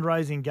the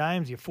fundraising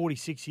games. You're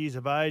 46 years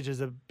of age.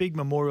 There's a big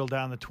memorial day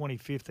on the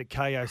 25th at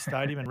KO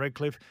Stadium in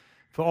Redcliffe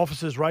for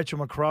officers Rachel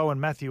McCrow and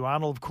Matthew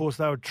Arnold. Of course,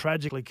 they were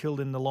tragically killed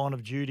in the line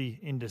of duty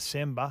in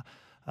December.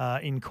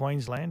 In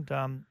Queensland.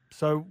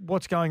 So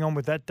what's going on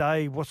with that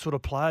day? What sort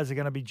of players are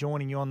going to be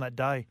joining you on that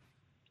day?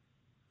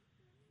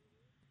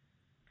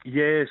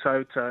 Yeah,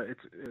 so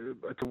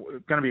it's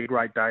going to be a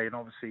great day, and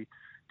obviously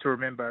to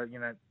remember,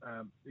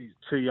 these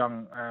two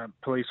young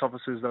police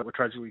officers that were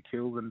tragically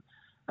killed, and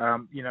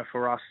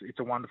for us, it's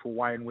a wonderful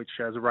way in which,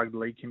 as a rugby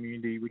league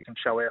community, we can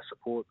show our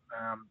support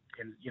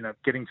in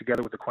getting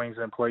together with the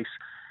Queensland Police.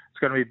 It's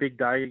going to be a big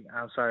day.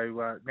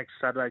 So next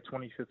Saturday,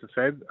 25th of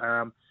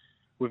Feb.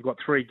 We've got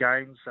 3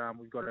 games.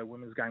 We've got a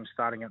women's game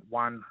starting at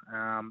 1.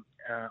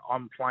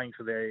 I'm playing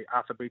for the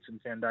Arthur Beetson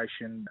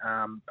Foundation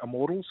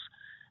Immortals.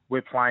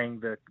 We're playing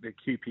the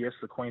QPS,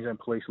 the Queensland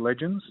Police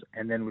Legends,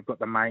 and then we've got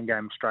the main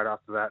game straight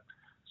after that.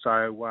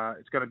 So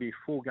it's going to be a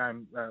full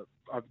game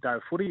of day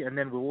of footy, and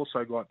then we've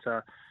also got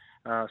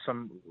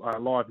some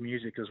live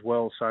music as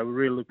well. So we're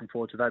really looking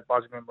forward to that.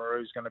 Buzzman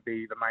Maru is going to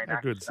be the main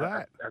act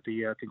at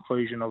the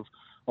conclusion of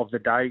the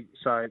day.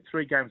 So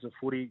 3 games of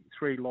footy,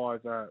 3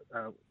 live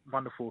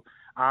wonderful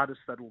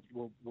artists that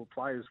will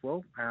play as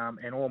well,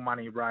 and all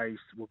money raised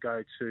will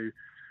go to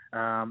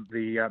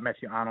the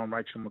Matthew Arnold and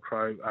Rachel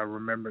McCrow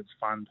Remembrance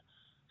Fund.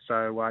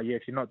 So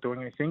if you're not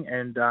doing anything,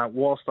 and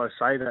whilst I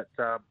say that,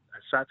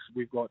 Sats,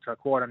 we've got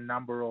quite a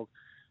number of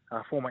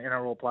former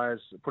NRL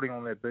players putting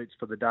on their boots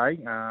for the day.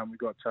 We've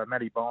got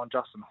Matty Bowen,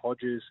 Justin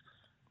Hodges,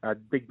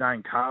 big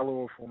name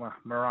Carlo, former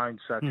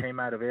Maroons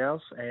teammate of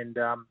ours. And,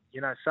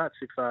 Sats,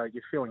 if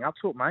you're feeling up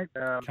to it, mate.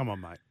 Come on,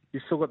 mate. You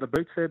still got the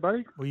boots there,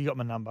 buddy? Well, you got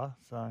my number,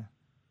 so...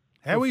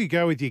 How will you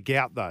go with your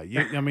gout, though?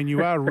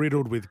 You are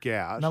riddled with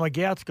gout. No, my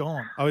gout's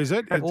gone. Oh, is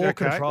it? All okay.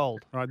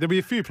 Controlled. Right, there'll be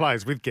a few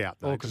players with gout,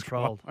 though. All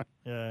controlled,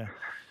 yeah.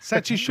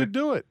 Sats, you should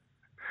do it.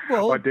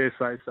 Well, I dare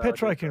say so.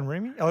 Petro can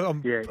ring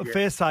me.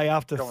 Fair say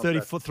after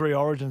 33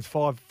 Origins,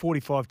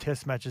 45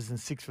 Test matches and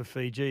 6 for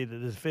Fiji, that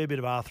there's a fair bit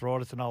of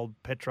arthritis and old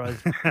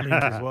Petro's link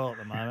as well at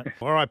the moment.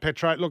 All right,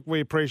 Petro, look, we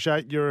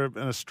appreciate you're an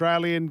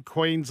Australian,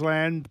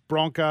 Queensland,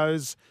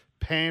 Broncos,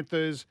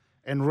 Panthers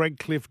and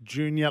Redcliffe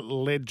Junior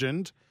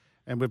legend,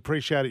 and we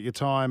appreciate your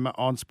time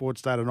on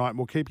Sportsday tonight. And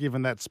we'll keep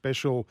giving that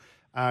special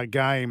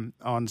game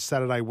on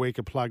Saturday week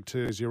a plug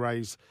too as you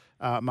raise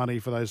money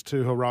for those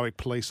 2 heroic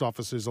police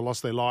officers who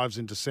lost their lives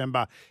in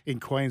December in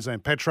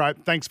Queensland. Petro,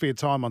 thanks for your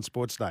time on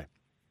Sports Day.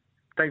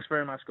 Thanks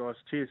very much, guys.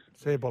 Cheers.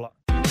 See you, Buller.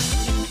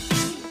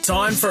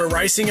 Time for a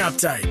racing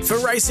update for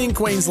Racing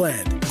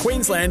Queensland.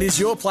 Queensland is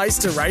your place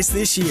to race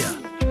this year.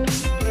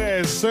 Yeah,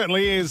 it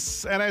certainly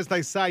is. And as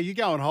they say, you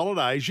go on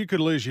holidays, you could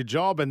lose your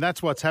job, and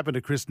that's what's happened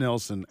to Chris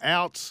Nelson.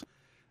 Out,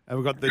 and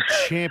we've got the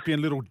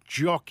champion little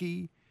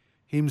jockey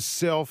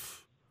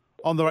himself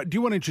on the right. Do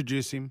you want to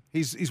introduce him?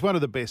 He's one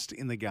of the best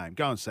in the game.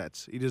 Go on,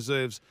 Sats. He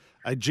deserves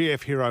a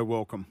GF hero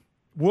welcome.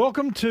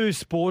 Welcome to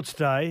Sports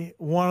Day,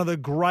 one of the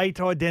great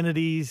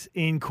identities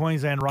in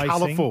Queensland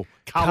racing.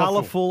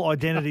 Colourful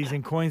identities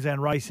in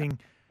Queensland racing.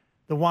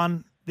 The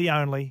one, the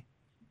only.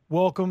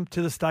 Welcome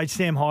to the stage,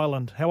 Sam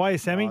Hyland. How are you,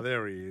 Sammy? Oh,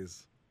 there he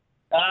is.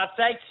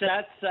 Thanks,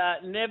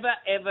 Sats. Never,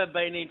 ever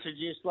been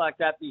introduced like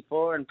that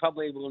before and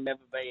probably will never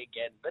be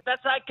again. But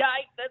that's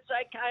okay. That's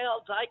okay.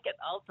 I'll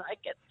take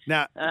it.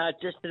 Now,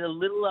 just a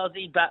little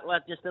Aussie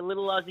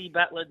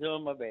battler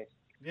doing my best.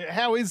 Yeah,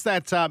 how is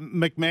that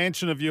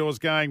McMansion of yours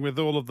going with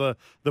all of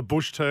the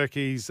bush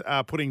turkeys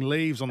putting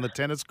leaves on the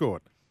tennis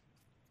court?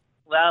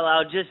 Well,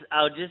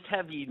 I'll just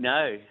have you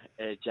know,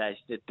 Jace,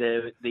 that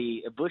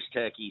the bush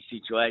turkey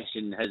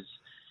situation has,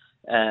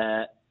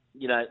 I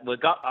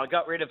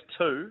got rid of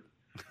 2,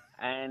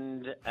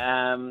 and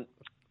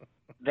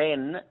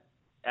then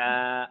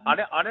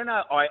I don't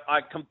know. I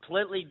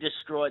completely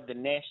destroyed the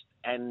nest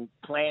and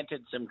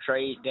planted some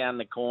trees down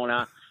the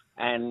corner,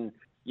 and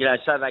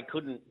so they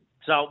couldn't.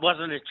 So it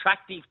wasn't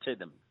attractive to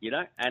them,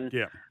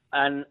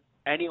 And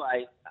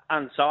anyway,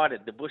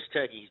 unsighted the bush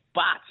turkeys,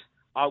 but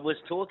I was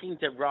talking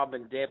to Rob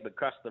and Deb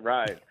across the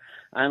road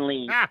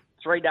only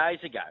 3 days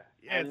ago,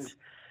 and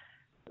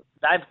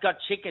they've got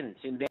chickens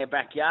in their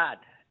backyard.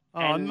 Oh,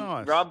 and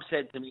nice. Rob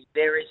said to me,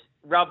 there is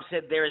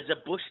a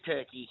bush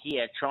turkey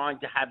here trying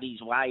to have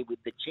his way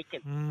with the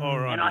chicken. All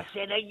right. And I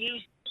said, are you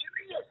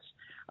serious?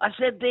 I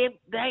said,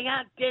 they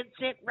are dead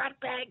set rat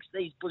bags,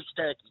 these bush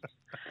turkeys.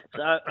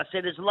 So I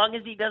said, as long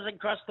as he doesn't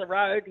cross the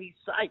road, he's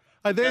safe.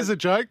 Hey, there's a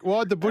joke.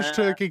 Why'd the bush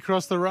turkey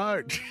cross the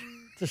road?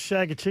 To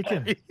shag a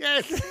chicken.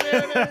 Yes,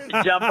 there it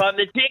is. Jump on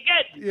the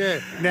ticket.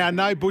 Yeah. Now,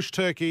 no bush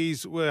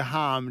turkeys were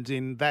harmed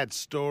in that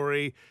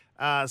story.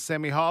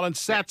 Sammy Highland.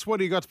 Sats, what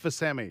do you got for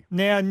Sammy?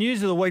 Now,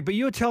 news of the week, but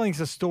you were telling us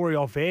a story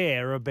off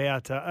air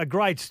about a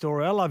great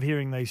story. I love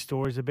hearing these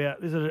stories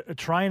about, is it a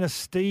trainer,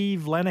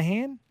 Steve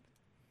Lenihan?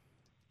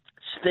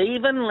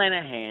 Stephen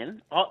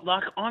Lenihan,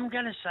 I'm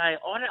going to say,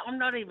 I'm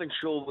not even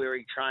sure where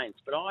he trains,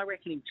 but I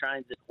reckon he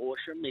trains at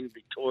Horsham in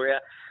Victoria.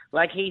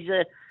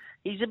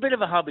 He's a bit of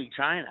a hobby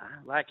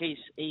trainer.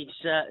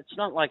 It's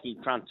not like he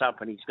fronts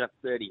up and he's got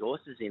 30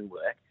 horses in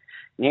work.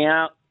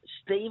 Now,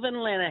 Stephen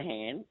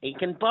Lenihan, he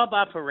can bob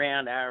up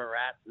around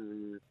Ararat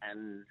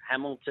and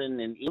Hamilton,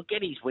 and he'll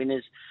get his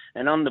winners.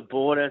 And on the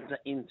border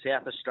in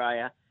South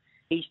Australia,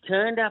 he's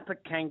turned up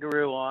at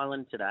Kangaroo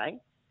Island today.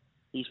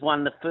 He's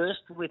won the first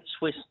with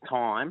Swiss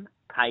Time,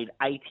 paid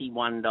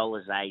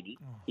 $81.80.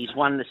 He's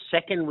won the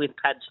second with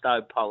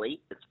Padstow Polly.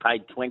 It's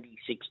paid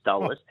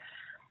 $26.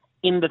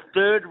 In the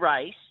third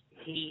race,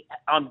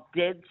 I'm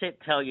dead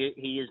set tell you,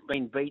 he has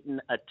been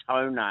beaten a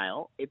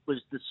toenail. It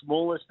was the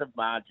smallest of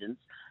margins.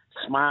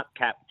 Smart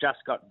Cap just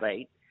got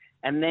beat.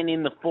 And then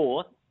in the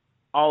fourth,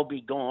 I'll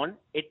Be Gone.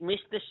 It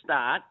missed the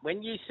start.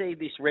 When you see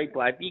this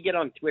replay, if you get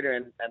on Twitter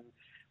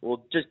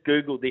or just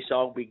Google this,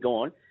 I'll Be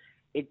Gone,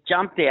 it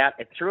jumped out,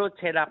 it threw its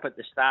head up at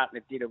the start, and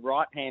it did a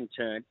right-hand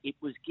turn. It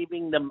was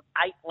giving them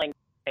 8 lengths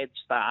head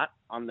start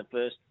at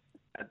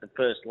the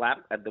first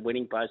lap, at the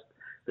winning post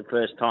the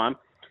first time.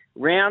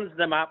 Rounds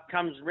them up,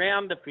 comes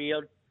round the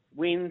field,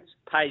 wins,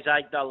 pays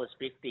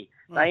 $8.50.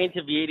 They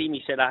interviewed him.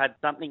 He said, I had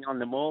something on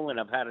them all, and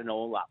I've had it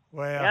all up.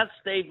 Wow. How's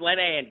Steve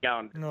Lenihan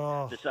going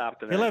this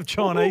afternoon? He'll have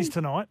Chinese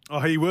tonight. Oh,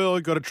 he will.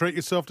 You've got to treat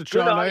yourself to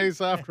Good Chinese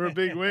after a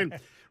big win.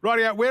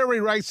 Rightio, where are we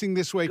racing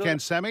this weekend,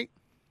 Good. Sammy?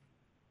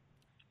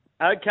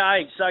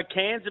 Okay, so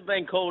Cairns have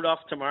been called off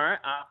tomorrow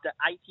after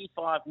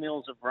 85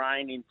 mils of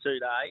rain in 2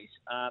 days.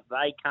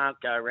 They can't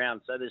go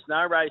around. So there's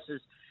no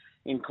races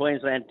in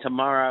Queensland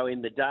tomorrow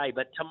in the day.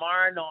 But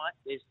tomorrow night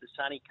is the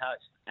Sunny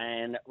Coast.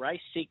 And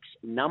race 6,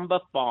 number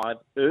 5,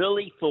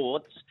 Early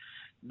Thoughts.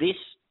 This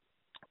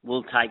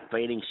will take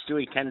beating.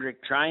 Stewie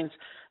Kendrick trains.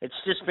 It's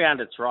just found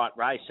its right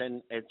race.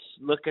 And it's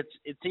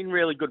in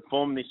really good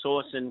form, this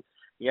horse. And,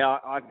 yeah,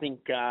 I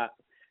think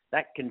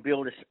that can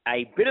build us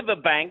a bit of a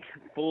bank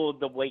for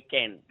the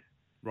weekend.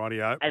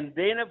 Rightio. And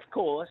then, of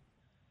course,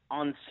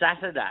 on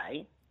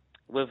Saturday,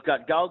 we've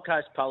got Gold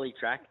Coast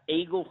Polytrack,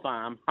 Eagle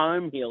Farm,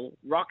 Home Hill,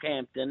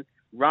 Rockhampton,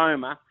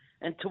 Roma,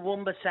 and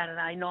Toowoomba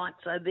Saturday night.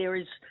 So there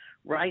is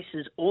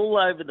races all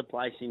over the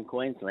place in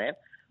Queensland,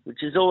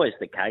 which is always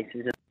the case,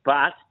 isn't it?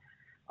 But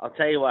I'll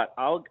tell you what,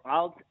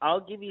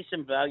 I'll give you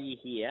some value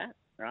here.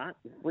 Right,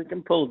 if we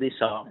can pull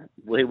this off,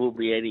 we will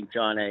be eating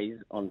Chinese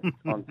on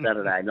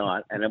Saturday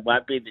night, and it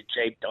won't be the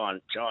cheap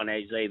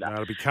Chinese either. No,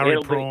 it'll be curry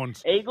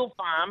prawns. Eagle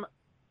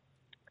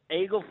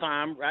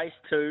Farm, race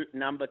 2,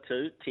 number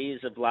 2,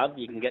 Tears of Love.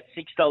 You can get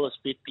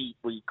 $6.50.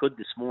 Well, you could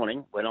this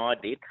morning when I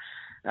did.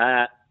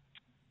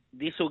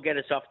 This will get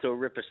us off to a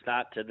ripper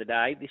start to the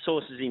day. This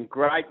horse is in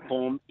great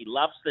form. He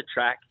loves the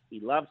track. He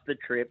loves the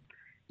trip.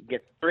 He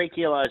gets 3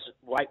 kilos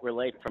weight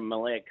relief from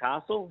Malaya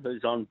Castle,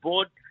 who's on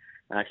board.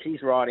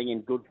 She's riding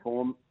in good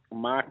form.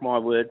 Mark my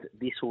words,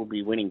 this will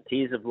be winning.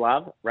 Tears of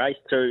Love, race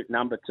 2,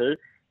 number 2.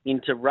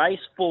 Into race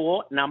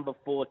 4, number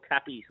 4,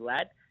 Tappy's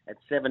Lad at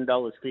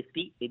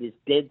 $7.50. It is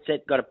dead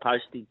set, got a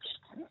postage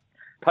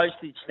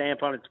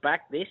stamp on its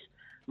back, this.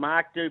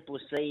 Mark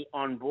Duplessis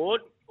on board,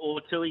 or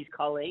to his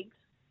colleagues,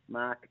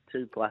 Mark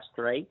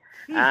 2+3.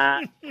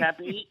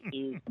 Tappy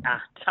is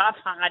a tough,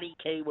 hardy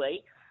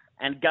Kiwi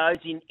and goes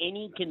in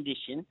any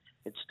condition.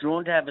 It's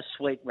drawn to have a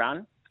sweet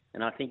run.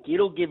 And I think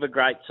it'll give a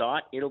great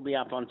sight. It'll be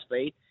up on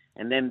speed.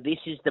 And then this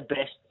is the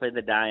best for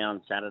the day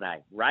on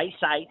Saturday.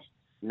 Race 8,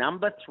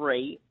 number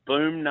 3,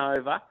 Boom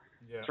Nova,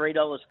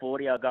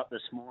 $3.40 I got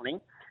this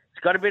morning.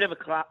 It's got a bit of a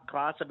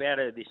class about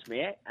her, this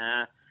mare.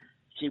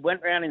 She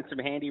went round in some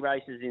handy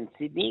races in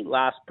Sydney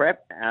last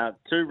prep,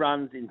 2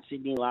 runs in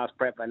Sydney last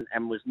prep,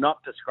 and was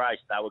not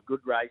disgraced. They were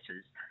good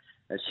races.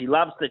 She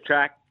loves the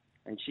track.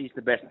 and she's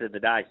the best of the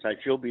day. So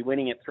she'll be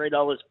winning at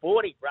 $3.40,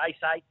 race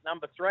 8,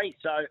 number 3.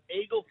 So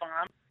Eagle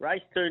Farm,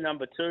 race 2,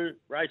 number 2,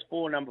 race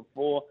 4, number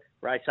 4,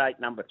 race 8,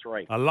 number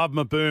 3. I love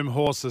my boom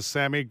horses,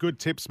 Sammy. Good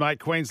tips, mate.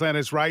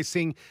 Queenslanders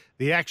Racing.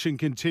 The action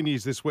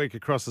continues this week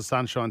across the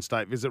Sunshine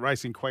State. Visit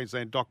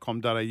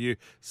racingqueensland.com.au.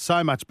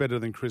 So much better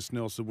than Chris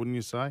Nelson, wouldn't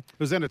you say? It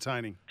was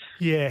entertaining.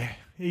 Yeah,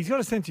 he's got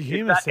a sense of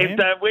humour, Sam. If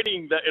they're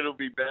winning, it'll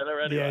be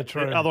better anyway. Yeah,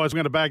 true. Otherwise, we're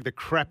going to bag the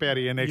crap out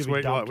of you next You'll be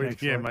week. dumped Like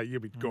next yeah, week. mate,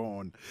 you'll be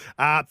gone.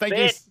 Thank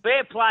you.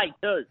 Fair play,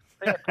 too.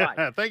 Fair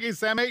play. Thank you,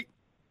 Sammy.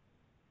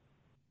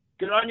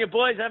 Good on you,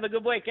 boys. Have a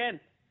good weekend.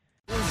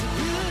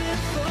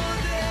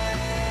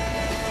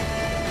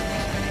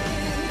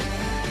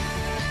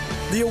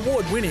 The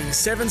award-winning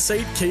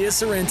 7-seat Kia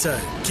Sorrento,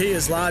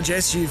 Kia's large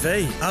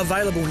SUV,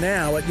 available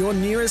now at your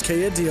nearest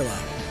Kia dealer.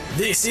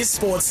 This is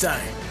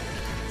Sportsday.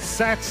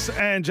 Sats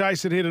and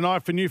Jason here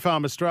tonight for New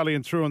Farm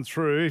Australian through and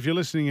through. If you're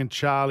listening in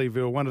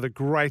Charleville, one of the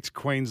great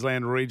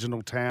Queensland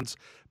regional towns,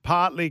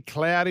 partly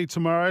cloudy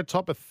tomorrow,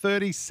 top of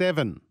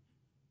 37.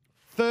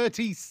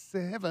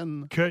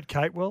 37. Kurt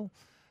Catewell,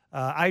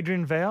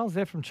 Adrian Vowles,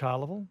 they're from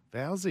Charleville.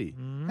 Vowsy.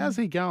 How's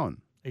he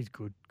going? He's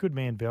good. Good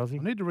man, Vowsy.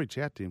 I need to reach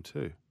out to him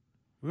too.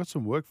 We've got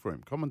some work for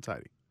him,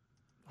 commentating.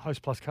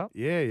 Host Plus Cup.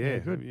 Yeah.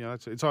 Good. You know,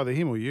 it's either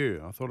him or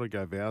you. I thought I'd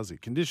go Vowsy.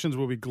 Conditions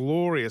will be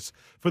glorious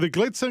for the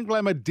Glitz and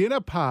Glamour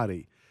dinner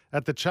party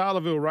at the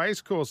Charleville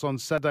Racecourse on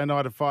Saturday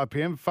night at 5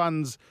 p.m.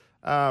 Funds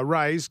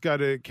raised go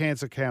to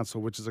Cancer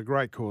Council, which is a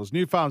great cause.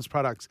 New Farm's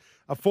products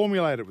are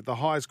formulated with the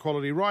highest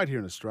quality right here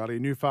in Australia.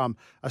 New Farm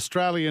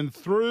Australian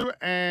through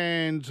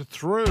and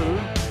through.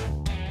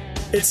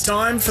 It's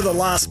time for the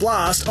last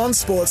blast on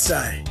Sports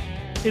Day.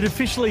 It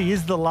officially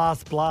is the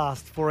last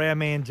blast for our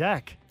man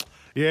Jack.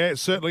 Yeah, it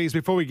certainly is.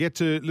 Before we get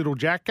to Little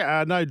Jack,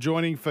 no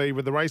joining fee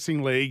with the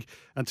Racing League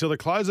until the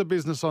close of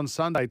business on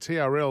Sunday,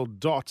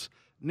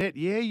 trl.net.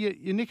 Yeah,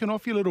 you're nicking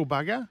off, you little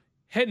bugger.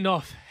 Heading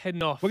off. We're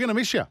going to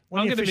miss you. When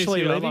I'm are you going to miss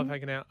officially you. I leaving? love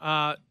hanging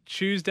out.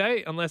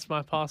 Tuesday, unless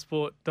my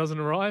passport doesn't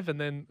arrive, and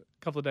then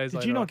a couple of days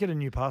later. Did you not get a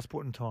new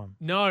passport in time?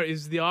 No,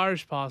 it's the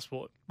Irish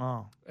passport.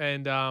 Oh.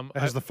 And It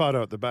has the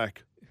photo at the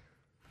back.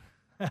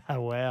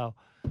 Wow.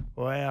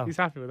 he's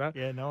happy with that.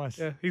 Yeah, nice.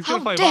 Yeah, he's going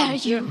to play dare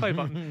button. you. Yeah, play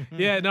button.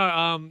 Yeah,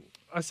 no,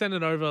 I sent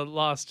it over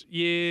last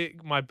year.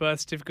 My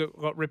birth certificate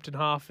got ripped in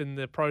half in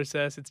the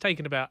process. It's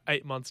taken about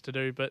 8 months to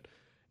do, but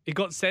it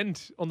got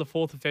sent on the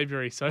 4th of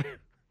February. So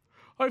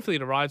hopefully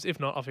it arrives. If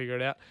not, I'll figure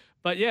it out.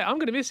 But yeah, I'm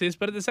going to miss this.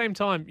 But at the same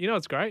time, you know,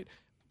 it's great.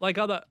 Like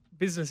other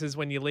businesses,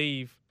 when you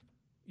leave,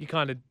 you're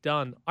kind of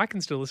done. I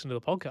can still listen to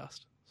the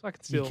podcast. So I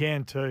can still, You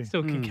can too.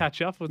 still can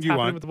catch up with what's You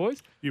happening won't. with the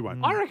boys. You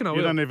won't. I reckon I You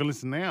will. don't even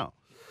listen now.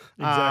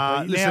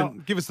 Exactly. Listen,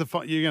 Now- give us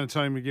you're going to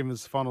tell him to give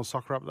us the final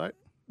soccer update?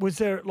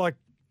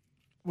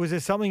 Was there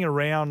something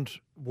around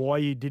why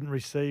you didn't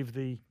receive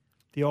the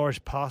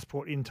Irish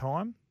passport in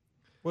time?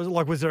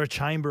 Was there a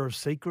chamber of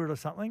secret or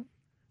something?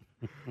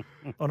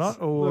 Or not?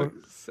 Or Look,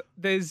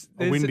 there's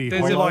A windy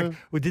there's hollow. a,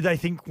 or did they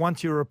think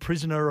once you're a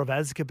prisoner of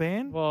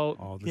Azkaban? well,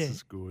 Oh, this Yeah.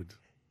 is good.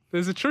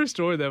 there's a true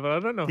story there, but I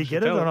don't know. Did if you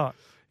I get should it tell or not?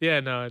 Yeah,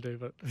 no, I do.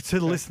 But To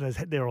the listeners,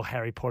 they're all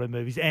Harry Potter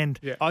movies, and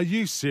Yeah. Are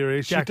you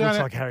serious? Jack you looks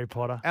don't- like Harry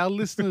Potter. Our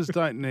listeners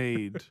don't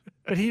need.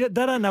 But they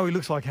don't know he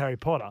looks like Harry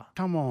Potter.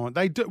 Come on,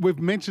 they do. We've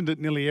mentioned it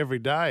nearly every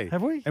day.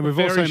 Have we? And we've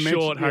Very also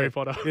short mentioned Harry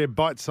Potter. Yeah,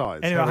 bite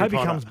size. Anyway, I Harry hope he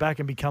Potter. comes back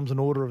and becomes an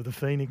Order of the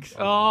Phoenix.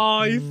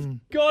 oh, he's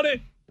got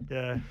it.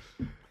 Yeah.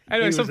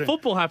 Anyway, He some was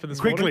football happened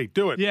this Quickly, morning.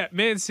 do it. Yeah,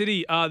 Man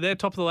City, they're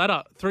top of the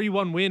ladder.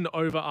 3-1 win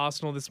over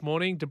Arsenal this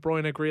morning. De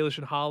Bruyne, Grealish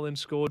and Haaland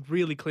scored.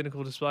 Really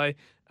clinical display.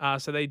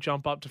 So they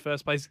jump up to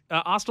first place.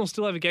 Arsenal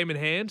still have a game in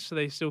hand, so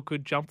they still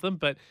could jump them.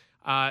 But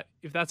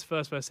if that's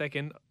first versus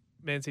second,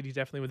 Man City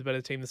definitely with a better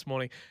team this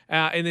morning.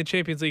 In the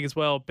Champions League as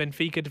well,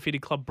 Benfica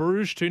defeated Club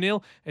Brugge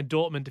 2-0 and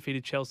Dortmund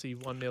defeated Chelsea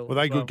 1-0. Were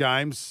they as well. good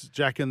games,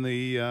 Jack? In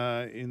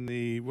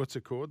the what's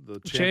it called? The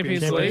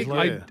Champions Champions League.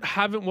 League. I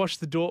haven't watched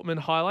the Dortmund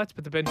highlights,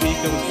 but the Benfica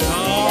was.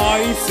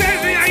 Oh, he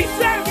set me! He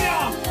set me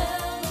up!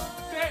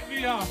 Set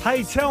me up!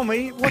 Hey, tell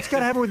me, what's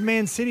going to happen with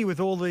Man City with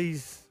all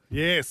these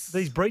Yes.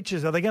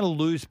 breaches? Are they going to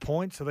lose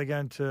points? Are they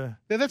going to?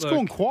 Yeah, that's Look,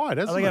 gone quiet,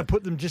 Are hasn't they going it? to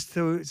put them just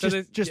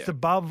yeah.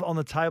 above on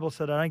the table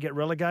so they don't get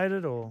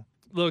relegated? Or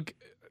Look,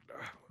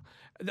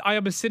 I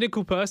am a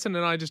cynical person,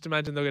 and I just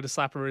imagine they'll get a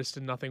slap a wrist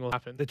and nothing will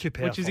happen. They're too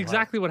Which is powerful,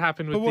 exactly what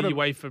happened with But what the a-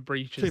 UEFA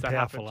breaches Too that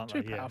powerful, happened. aren't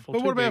Too they? Yeah. powerful. But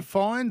too what about big.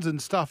 fines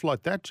and stuff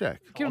like that,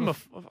 Jack? Give them a.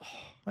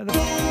 Mate,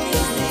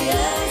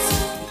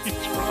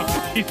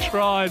 You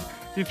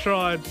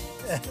tried.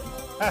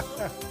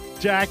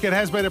 Jack, it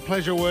has been a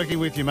pleasure working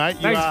with you, mate.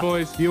 Thanks,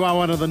 boys. You are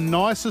one of the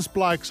nicest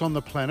blokes on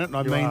the planet, and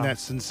I You mean are. that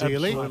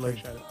sincerely.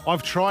 Absolutely.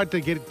 I've tried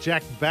to get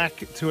Jack back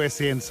to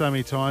SEN so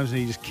many times, and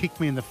he just kicked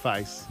me in the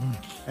face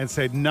and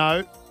said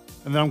no.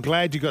 And then I'm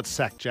glad you got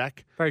sacked,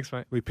 Jack. Thanks,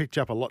 mate. We picked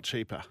you up a lot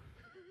cheaper,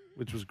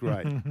 which was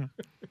great.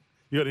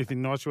 You got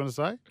anything nice you want to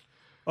say?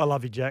 I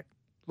love you, Jack.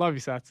 Love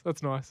you, Sats.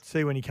 That's nice. See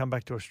you when you come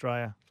back to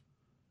Australia.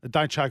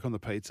 Don't choke on the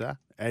pizza,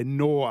 and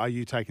nor are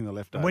you taking the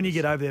leftovers. And when you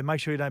get over there, make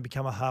sure you don't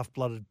become a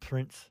half-blooded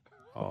prince.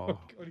 Oh. God,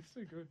 he's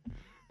so good.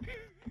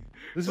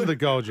 This is the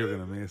gold you're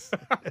going to miss.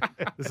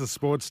 This is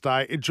Sports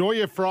Day. Enjoy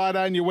your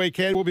Friday and your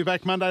weekend. We'll be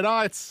back Monday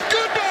nights.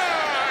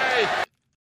 Goodbye!